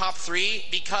 That's my top 3,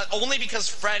 only because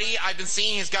Freddie, I've been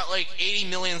seeing, has got like 80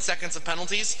 million seconds of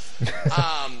penalties.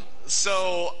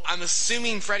 So I'm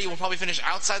assuming Freddie will probably finish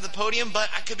outside the podium, but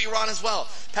I could be wrong as well.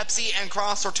 Pepsi and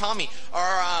Cross or Tommy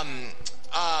or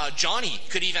Johnny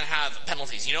could even have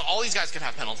penalties. You know, all these guys could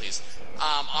have penalties.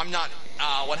 I'm not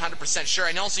 100% sure.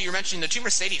 And also, you're mentioning the 2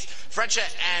 Mercedes, Frecha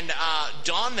and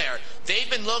Don there. They've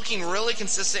been looking really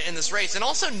consistent in this race. And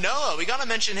also Noah, we got to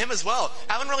mention him as well.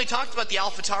 Haven't really talked about the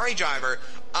AlphaTauri driver.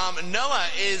 Noah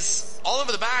is all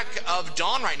over the back of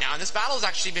Don right now, and this battle has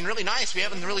actually been really nice. We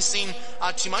haven't really seen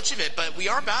too much of it, but we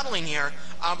are battling here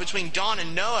between Don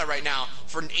and Noah right now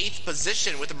for an 8th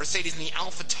position with the Mercedes and the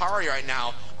AlphaTauri right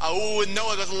now. And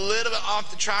Noah goes a little bit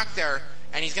off the track there,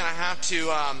 and he's going to have to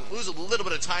lose a little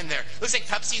bit of time there. Looks like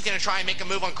Pepsi's going to try and make a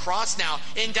move on Cross now,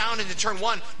 down into turn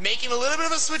 1, making a little bit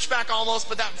of a switchback almost,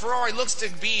 but that Ferrari looks to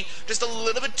be just a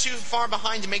little bit too far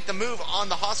behind to make the move on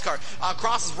the Haas car.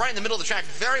 Cross is right in the middle of the track,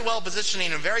 very well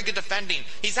positioning and very good defending.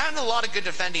 He's having a lot of good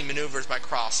defending maneuvers by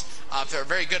Cross. They're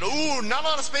very good. Ooh, not a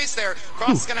lot of space there.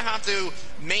 Cross is going to have to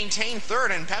maintain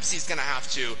 3rd, and Pepsi's going to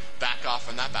have to back off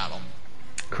from that battle.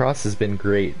 Cross has been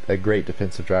a great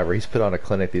defensive driver. He's put on a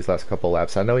clinic these last couple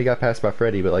laps. I know he got passed by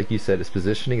Freddie, but like you said, his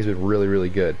positioning has been really, really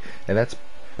good. And that's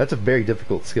a very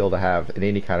difficult skill to have in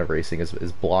any kind of racing,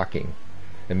 is blocking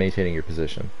and maintaining your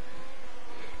position.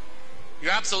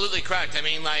 You're absolutely correct. I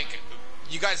mean, like,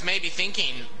 you guys may be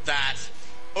thinking that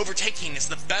overtaking is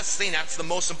the best thing, that's the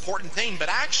most important thing, but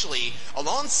actually,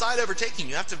 alongside overtaking,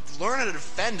 you have to learn how to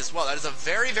defend as well. That is a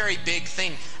very, very big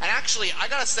thing. And actually, I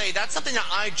gotta say, that's something that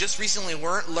I just recently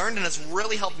learned, and it's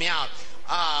really helped me out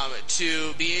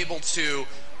to be able to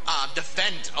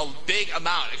defend a big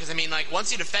amount. Because, I mean, like,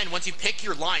 once you defend, once you pick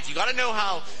your lines, you gotta know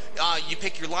how you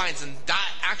pick your lines, and that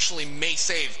actually may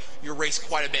save your race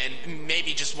quite a bit, and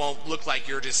maybe just won't look like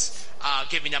you're just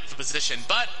giving up the position.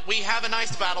 But we have a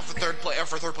nice battle for third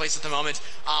place at the moment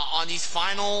on these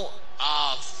final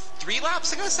 3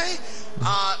 laps, I gotta say.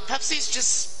 Pepsi's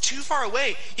just too far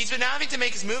away. He's been having to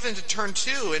make his move into turn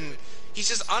 2, and he's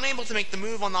just unable to make the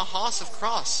move on the Haas of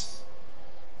Cross.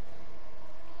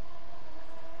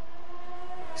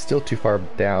 Still too far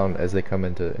down as they come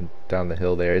down the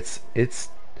hill there.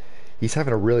 He's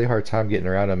having a really hard time getting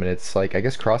around him, and it's like, I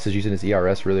guess Cross is using his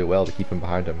ERS really well to keep him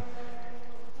behind him.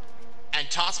 And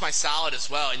Toss My Salad as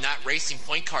well, and that racing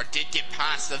point car did get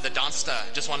past the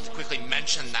Donsta. Just wanted to quickly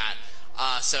mention that.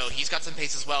 So he's got some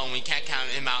pace as well, and we can't count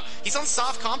him out. He's on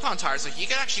soft compound tires, so he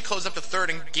can actually close up to 3rd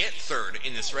and get 3rd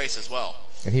in this race as well.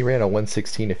 And he ran a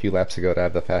 1:16 a few laps ago to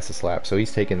have the fastest lap, so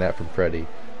he's taking that from Freddie.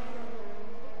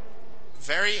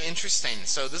 Very interesting.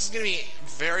 So this is going to be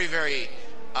very, very...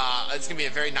 it's going to be a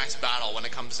very nice battle when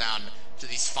it comes down to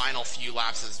these final few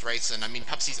laps of this race. And I mean,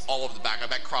 Pepsi's all over the back. I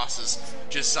bet Cross is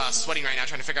just sweating right now,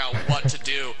 trying to figure out what to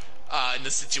do in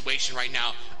this situation right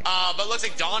now. But it looks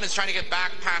like Don is trying to get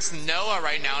back past Noah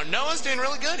right now. Noah's doing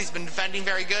really good. He's been defending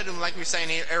very good, and like we were saying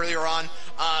earlier on,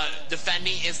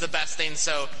 defending is the best thing.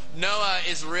 So Noah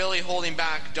is really holding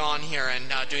back Don here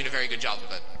and doing a very good job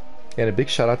of it. And a big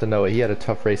shout out to Noah. He had a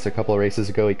tough race a couple of races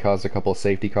ago. He caused a couple of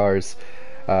safety cars.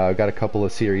 Got a couple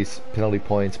of series penalty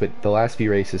points, but the last few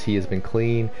races he has been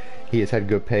clean, he has had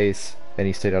good pace, and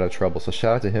he stayed out of trouble. So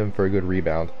shout out to him for a good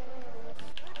rebound.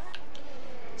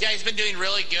 Yeah, he's been doing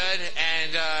really good,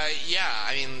 and yeah,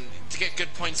 I mean, to get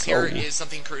good points here is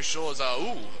something crucial.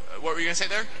 Ooh, what were you gonna say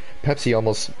there? Pepsi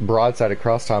almost broadside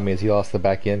across Tommy as he lost the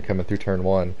back end coming through turn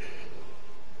 1.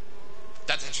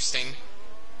 That's interesting.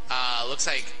 Looks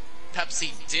like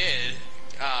Pepsi did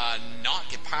not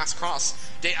get past Cross.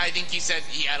 I think you said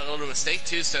he had a little mistake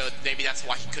too, so maybe that's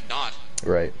why he could not.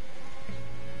 Right.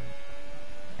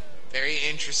 Very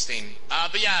interesting.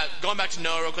 But yeah, going back to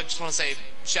Noah real quick, just want to say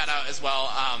shout out as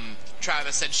well.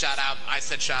 Travis said shout out, I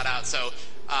said shout out, so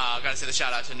gotta say the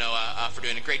shout out to Noah for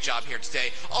doing a great job here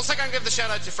today. Also, I gotta give the shout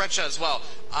out to Fredsha as well,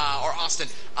 or Austin.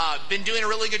 Been doing a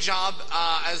really good job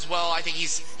as well. I think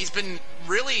he's been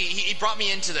really, he brought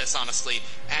me into this, honestly.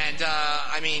 And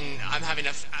I mean, I'm having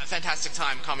a fantastic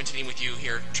time commentating with you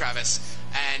here, Travis.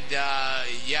 And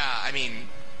yeah, I mean,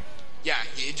 yeah,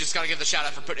 you just gotta give the shout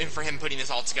out for him putting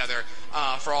this all together,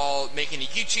 for all making a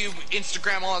YouTube,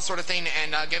 Instagram, all that sort of thing,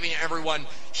 and giving everyone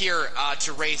here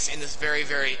to race in this very,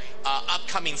 very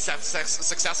upcoming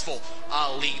successful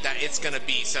league that it's gonna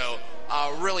be. So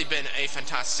really been a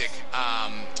fantastic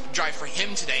drive for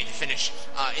him today to finish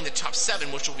in the top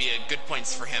 7, which will be a good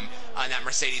points for him in that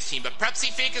Mercedes team. But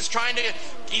Prepsy Fake is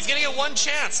he's gonna get one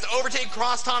chance to overtake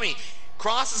Cross Tommy.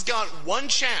 Cross has got one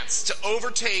chance to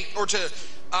overtake or to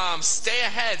stay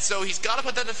ahead, so he's got to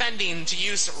put the defending to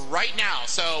use right now.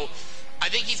 So I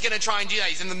think he's going to try and do that.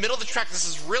 He's in the middle of the track. This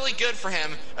is really good for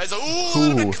him. As a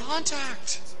little bit of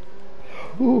contact.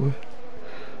 Ooh.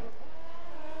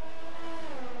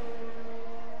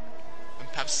 And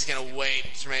Pepsi's going to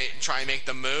wait to try and make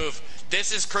the move.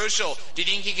 This is crucial. Do you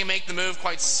think he can make the move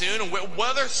quite soon? And what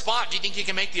other spot do you think he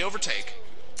can make the overtake?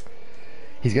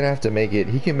 He's gonna have to make it.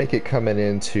 He can make it coming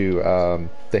into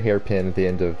the hairpin at the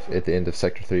end of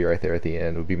sector 3, right there at the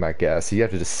end would be my guess. You have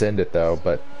to descend it though,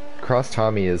 but Cross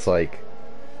Tommy is like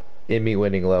Emmy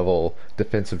winning level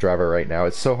defensive driver right now.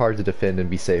 It's so hard to defend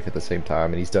and be safe at the same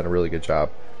time, and he's done a really good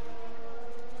job.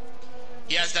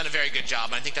 He has done a very good job,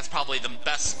 and I think that's probably the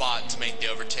best spot to make the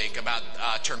overtake, about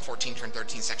turn 14, turn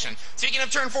 13 section. Speaking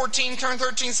of turn 14, turn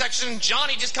 13 section,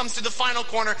 Johnny just comes to the final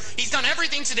corner. He's done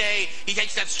everything today. He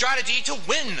takes that strategy to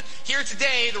win here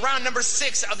today, the round number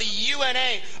 6 of the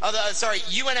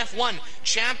UNF1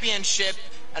 Championship.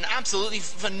 An absolutely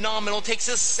phenomenal, takes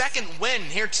his 2nd win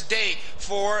here today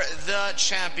for the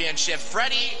championship.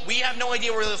 Freddie, we have no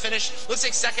idea where he'll finish. Looks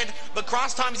like 2nd, but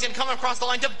Cross Tommy's going to come across the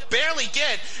line to barely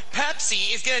get.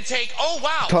 Pepsi is going to take, oh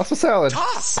wow. Toss the salad.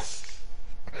 Toss.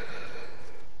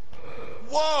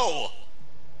 Whoa.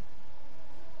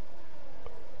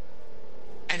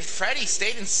 And Freddie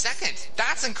stayed in 2nd.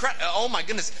 That's incredible. Oh my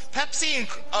goodness. Pepsi and,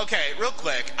 okay, real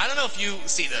quick. I don't know if you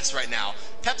see this right now.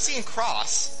 Pepsi and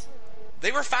Cross,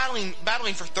 they were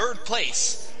battling for 3rd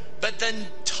place, but then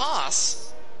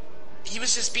Toss, he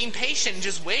was just being patient and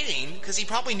just waiting because he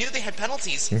probably knew they had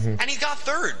penalties, and he got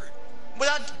 3rd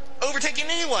without overtaking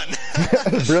anyone.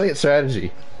 Brilliant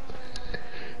strategy.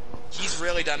 He's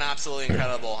really done absolutely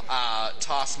incredible.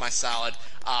 Toss my salad.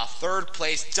 3rd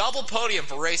place, double podium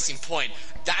for Racing Point.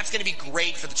 That's going to be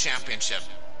great for the championship.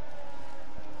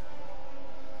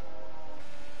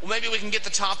 Well, maybe we can get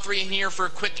the top 3 in here for a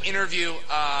quick interview.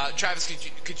 Travis,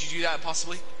 could you do that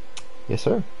possibly? Yes,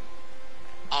 sir.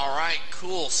 All right,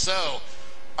 cool. So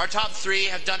our top 3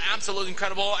 have done absolutely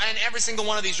incredible, and every single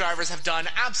one of these drivers have done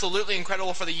absolutely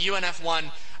incredible for the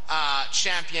UNF1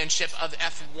 Championship of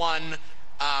F1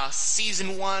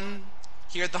 Season 1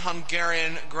 here at the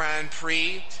Hungarian Grand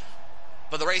Prix.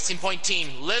 But the Racing Point team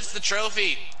lifts the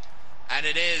trophy, and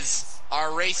it is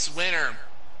our race winner,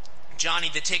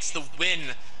 Johnny, that takes the win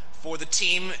for the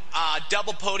team.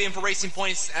 Double podium for Racing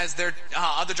Points as their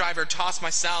other driver, Toss My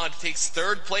Salad, takes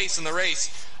 3rd place in the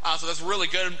race. So that's really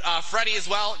good. Freddie as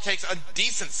well takes a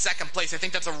decent 2nd place. I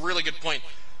think that's a really good point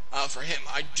for him.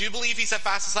 I do believe he said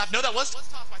fastest lap. No, that was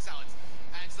Toss My Salad.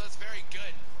 And so that's very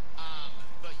good.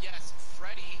 But yes,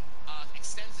 Freddie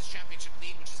extends his championship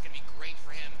lead, which is going to be great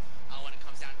for him when it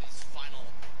comes down to these final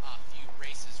few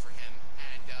races for him.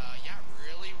 And yeah,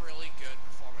 really, really good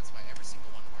performance by every single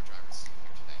one of our drivers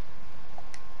here today.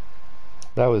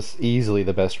 That was easily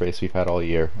the best race we've had all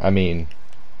year. I mean,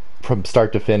 from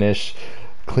start to finish,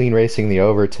 clean racing, the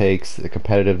overtakes, the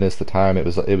competitiveness, the time, it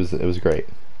was great.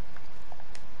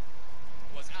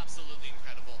 Was absolutely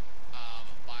incredible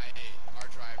by our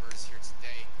drivers here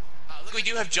today. Look, we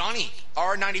do have Johnny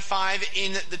R95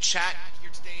 in the chat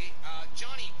here today.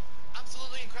 Johnny,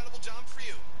 absolutely incredible job for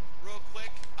you. Real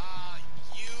quick, I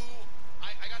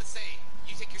gotta say,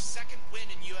 you take your 2nd win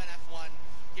in UNF1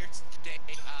 here today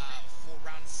for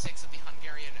round 6 of the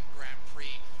Hungarian Grand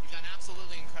Prix. You've done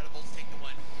absolutely incredible to take the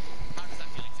win. How does that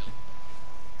feeling feel?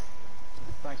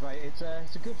 Thanks, mate. mate. It's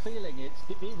a good feeling. It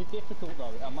was difficult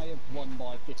though. I may have won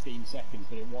by 15 seconds,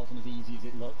 but it wasn't as easy as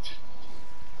it looked.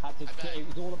 It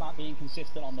was all about being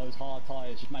consistent on those hard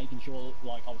tyres, just making sure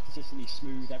like I was consistently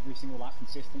smooth every single lap,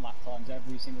 consistent lap times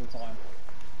every single time.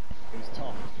 It was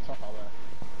tough out there.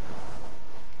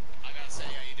 I gotta say,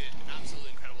 yeah, you did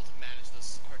absolutely incredible to manage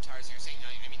those hard tires. You're saying,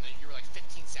 I mean, you were like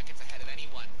 15 seconds ahead of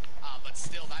anyone, but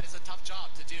still, that is a tough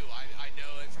job to do. I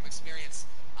know it from experience,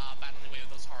 battling away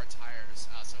with those hard tires.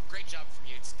 So great job from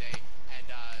you today, and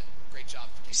great job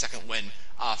for your second win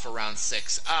for round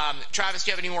 6. Travis,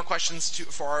 do you have any more questions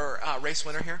for our race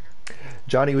winner here?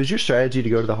 Johnny, was your strategy to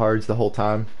go to the hards the whole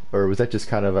time, or was that just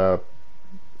kind of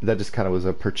was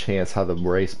a perchance how the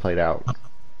race played out?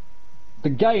 The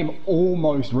game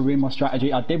almost ruined my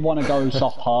strategy. I did want to go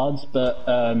soft hards, but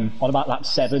on about lap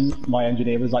 7, my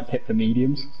engineer was like pit for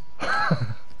mediums.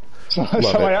 So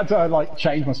I had to like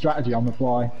change my strategy on the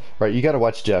fly. Right, you got to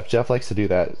watch Jeff. Jeff likes to do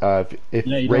that. If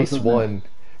Yeah,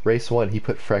 race one, he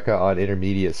put Freka on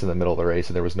intermediates in the middle of the race,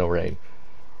 and there was no rain.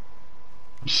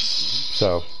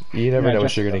 So you never know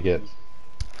what you're gonna get.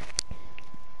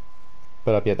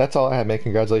 But yeah, that's all I had, man.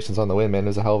 Congratulations on the win, man. It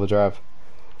was a hell of a drive.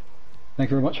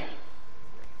 Thank you very much.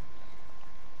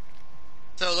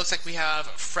 So it looks like we have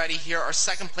Freddie here, our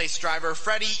second place driver.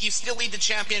 Freddie, you still lead the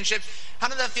championship. How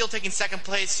did that feel taking second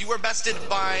place? You were bested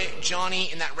by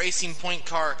Johnny in that racing point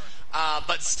car,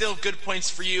 but still good points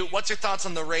for you. What's your thoughts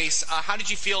on the race? How did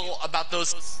you feel about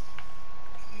those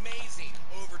amazing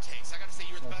overtakes? I got to say,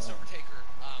 you were the best overtaker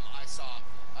I saw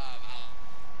out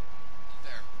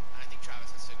there. And I think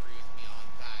Travis has to agree with me on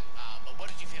that. But what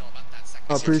did you feel about that second?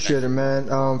 I appreciate it,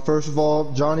 man. First of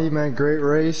all, Johnny, man, great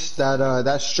race.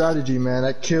 That strategy, man,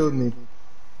 that killed me.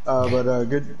 But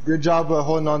good job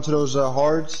holding on to those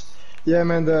hards. Yeah,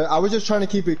 man. I was just trying to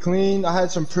keep it clean. I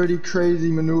had some pretty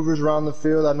crazy maneuvers around the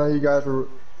field. I know you guys were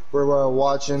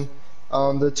watching.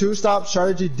 The two-stop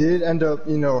strategy did end up,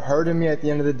 hurting me at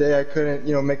the end of the day. I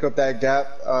couldn't, make up that gap,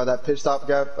 that pit stop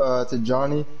gap to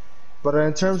Johnny. But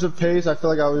in terms of pace, I feel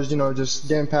like I was, just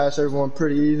getting past everyone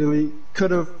pretty easily.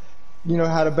 Could have,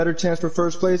 had a better chance for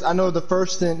first place. I know the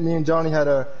first stint, me and Johnny had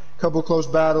a couple close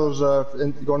battles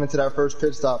going into that first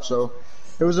pit stop. So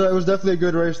it was definitely a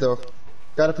good race, though.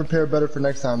 Got to prepare better for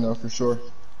next time, though, for sure.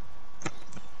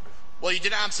 Well, you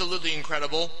did absolutely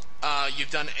incredible.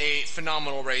 You've done a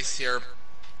phenomenal race here.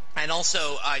 And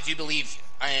also, I do believe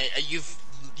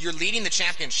you're leading the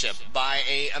championship by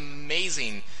a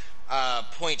amazing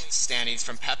point standings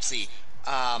from Pepsi.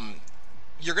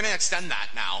 You're going to extend that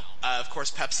now. Of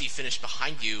course, Pepsi finished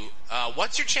behind you.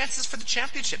 What's your chances for the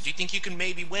championship? Do you think you can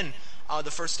maybe win the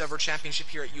first ever championship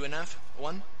here at UNF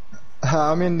 1?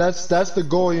 I mean, that's the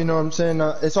goal, you know what I'm saying?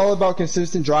 It's all about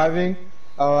consistent driving.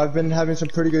 I've been having some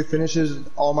pretty good finishes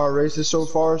all my races so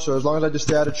far, so as long as I just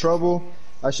stay out of trouble,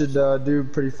 I should do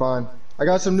pretty fine. I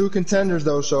got some new contenders,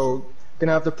 though, so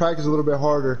gonna have to practice a little bit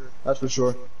harder, that's for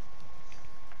sure.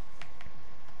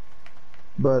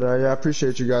 But yeah, I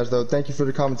appreciate you guys, though. Thank you for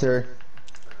the commentary.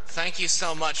 Thank you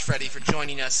so much, Freddie, for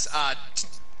joining us.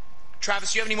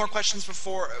 Travis, do you have any more questions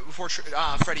before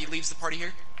Freddie leaves the party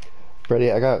here?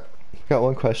 Freddie, I got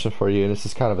one question for you, and this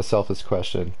is kind of a selfish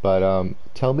question, but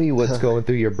tell me what's going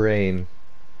through your brain.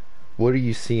 What are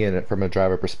you seeing from a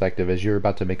driver perspective as you're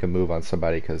about to make a move on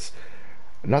somebody? Because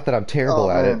not that I'm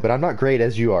terrible at it, but I'm not great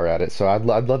as you are at it, so I'd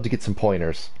love to get some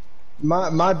pointers.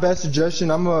 My best suggestion,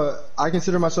 I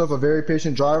consider myself a very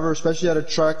patient driver, especially at a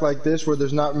track like this where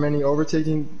there's not many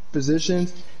overtaking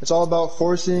positions. It's all about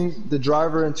forcing the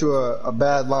driver into a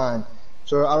bad line.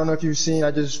 So I don't know if you've seen,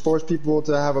 I just force people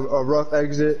to have a rough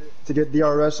exit to get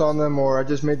DRS on them, or I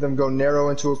just made them go narrow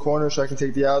into a corner so I can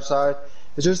take the outside.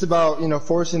 It's just about,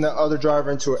 forcing the other driver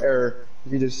into an error.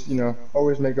 If you just,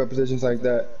 always make up positions like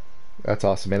that. That's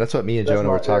awesome, man. That's what me and Jonah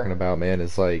were talking about, man,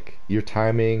 is like your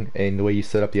timing and the way you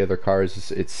set up the other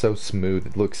cars, it's so smooth.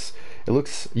 It looks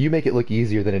you make it look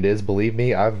easier than it is, believe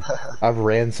me. I've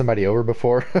ran somebody over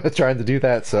before trying to do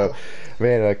that. So,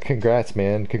 man, congrats,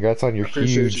 man. Congrats on your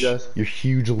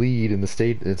huge lead in the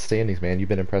standings, man. You've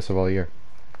been impressive all year.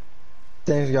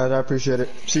 Thanks, guys. I appreciate it.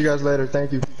 See you guys later.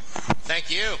 Thank you. Thank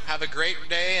you. Have a great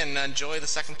day and enjoy the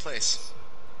second place.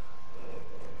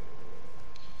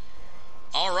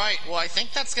 All right. Well, I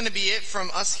think that's going to be it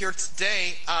from us here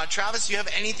today. Travis, do you have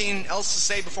anything else to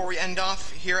say before we end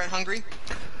off here at Hungary?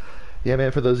 Yeah,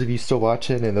 man, for those of you still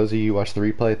watching and those of you who watch the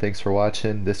replay, thanks for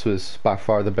watching. This was by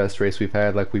far the best race we've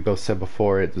had. Like we both said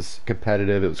before, it was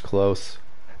competitive, it was close.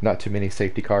 Not too many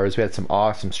safety cars. We had some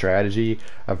awesome strategy,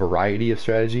 a variety of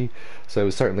strategy. So it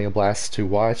was certainly a blast to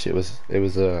watch. I had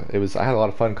a lot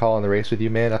of fun calling the race with you,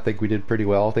 man. I think we did pretty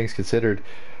well, all things considered.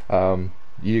 You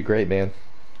did great, man.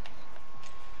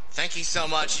 Thank you so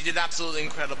much. You did absolutely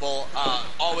incredible.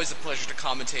 Always a pleasure to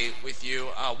commentate with you.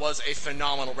 Was a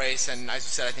phenomenal race, and as you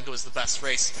said, I think it was the best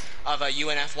race of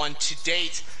UNF1 to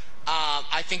date.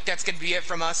 I think that's going to be it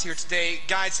from us here today.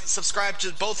 Guys, subscribe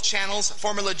to both channels,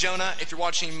 Formula Jonah, if you're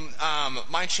watching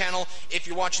my channel. If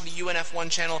you're watching the UNF1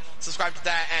 channel, subscribe to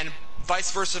that, and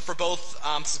vice versa for both.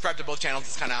 Subscribe to both channels.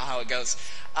 That's kind of how it goes.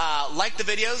 Like the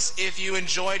videos if you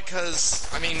enjoyed, because,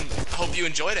 I mean, hope you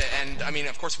enjoyed it. And, I mean,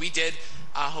 of course we did.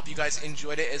 Hope you guys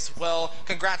enjoyed it as well.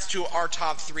 Congrats to our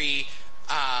top three,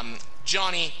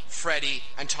 Johnny, Freddie,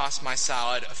 and Toss My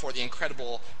Salad for the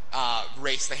incredible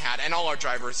race they had, and all our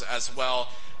drivers as well.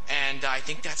 And I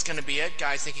think that's going to be it,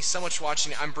 guys. Thank you so much for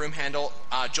watching. I'm Broomhandle,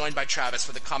 joined by Travis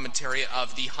for the commentary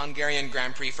of the Hungarian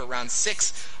Grand Prix for round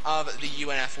 6 of the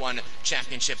UNF1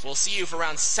 Championship. We'll see you for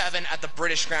round 7 at the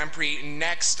British Grand Prix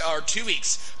next, or 2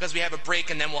 weeks, because we have a break,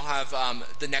 and then we'll have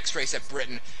the next race at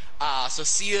Britain. So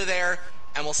see you there,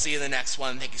 and we'll see you in the next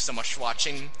one. Thank you so much for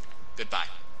watching. Goodbye.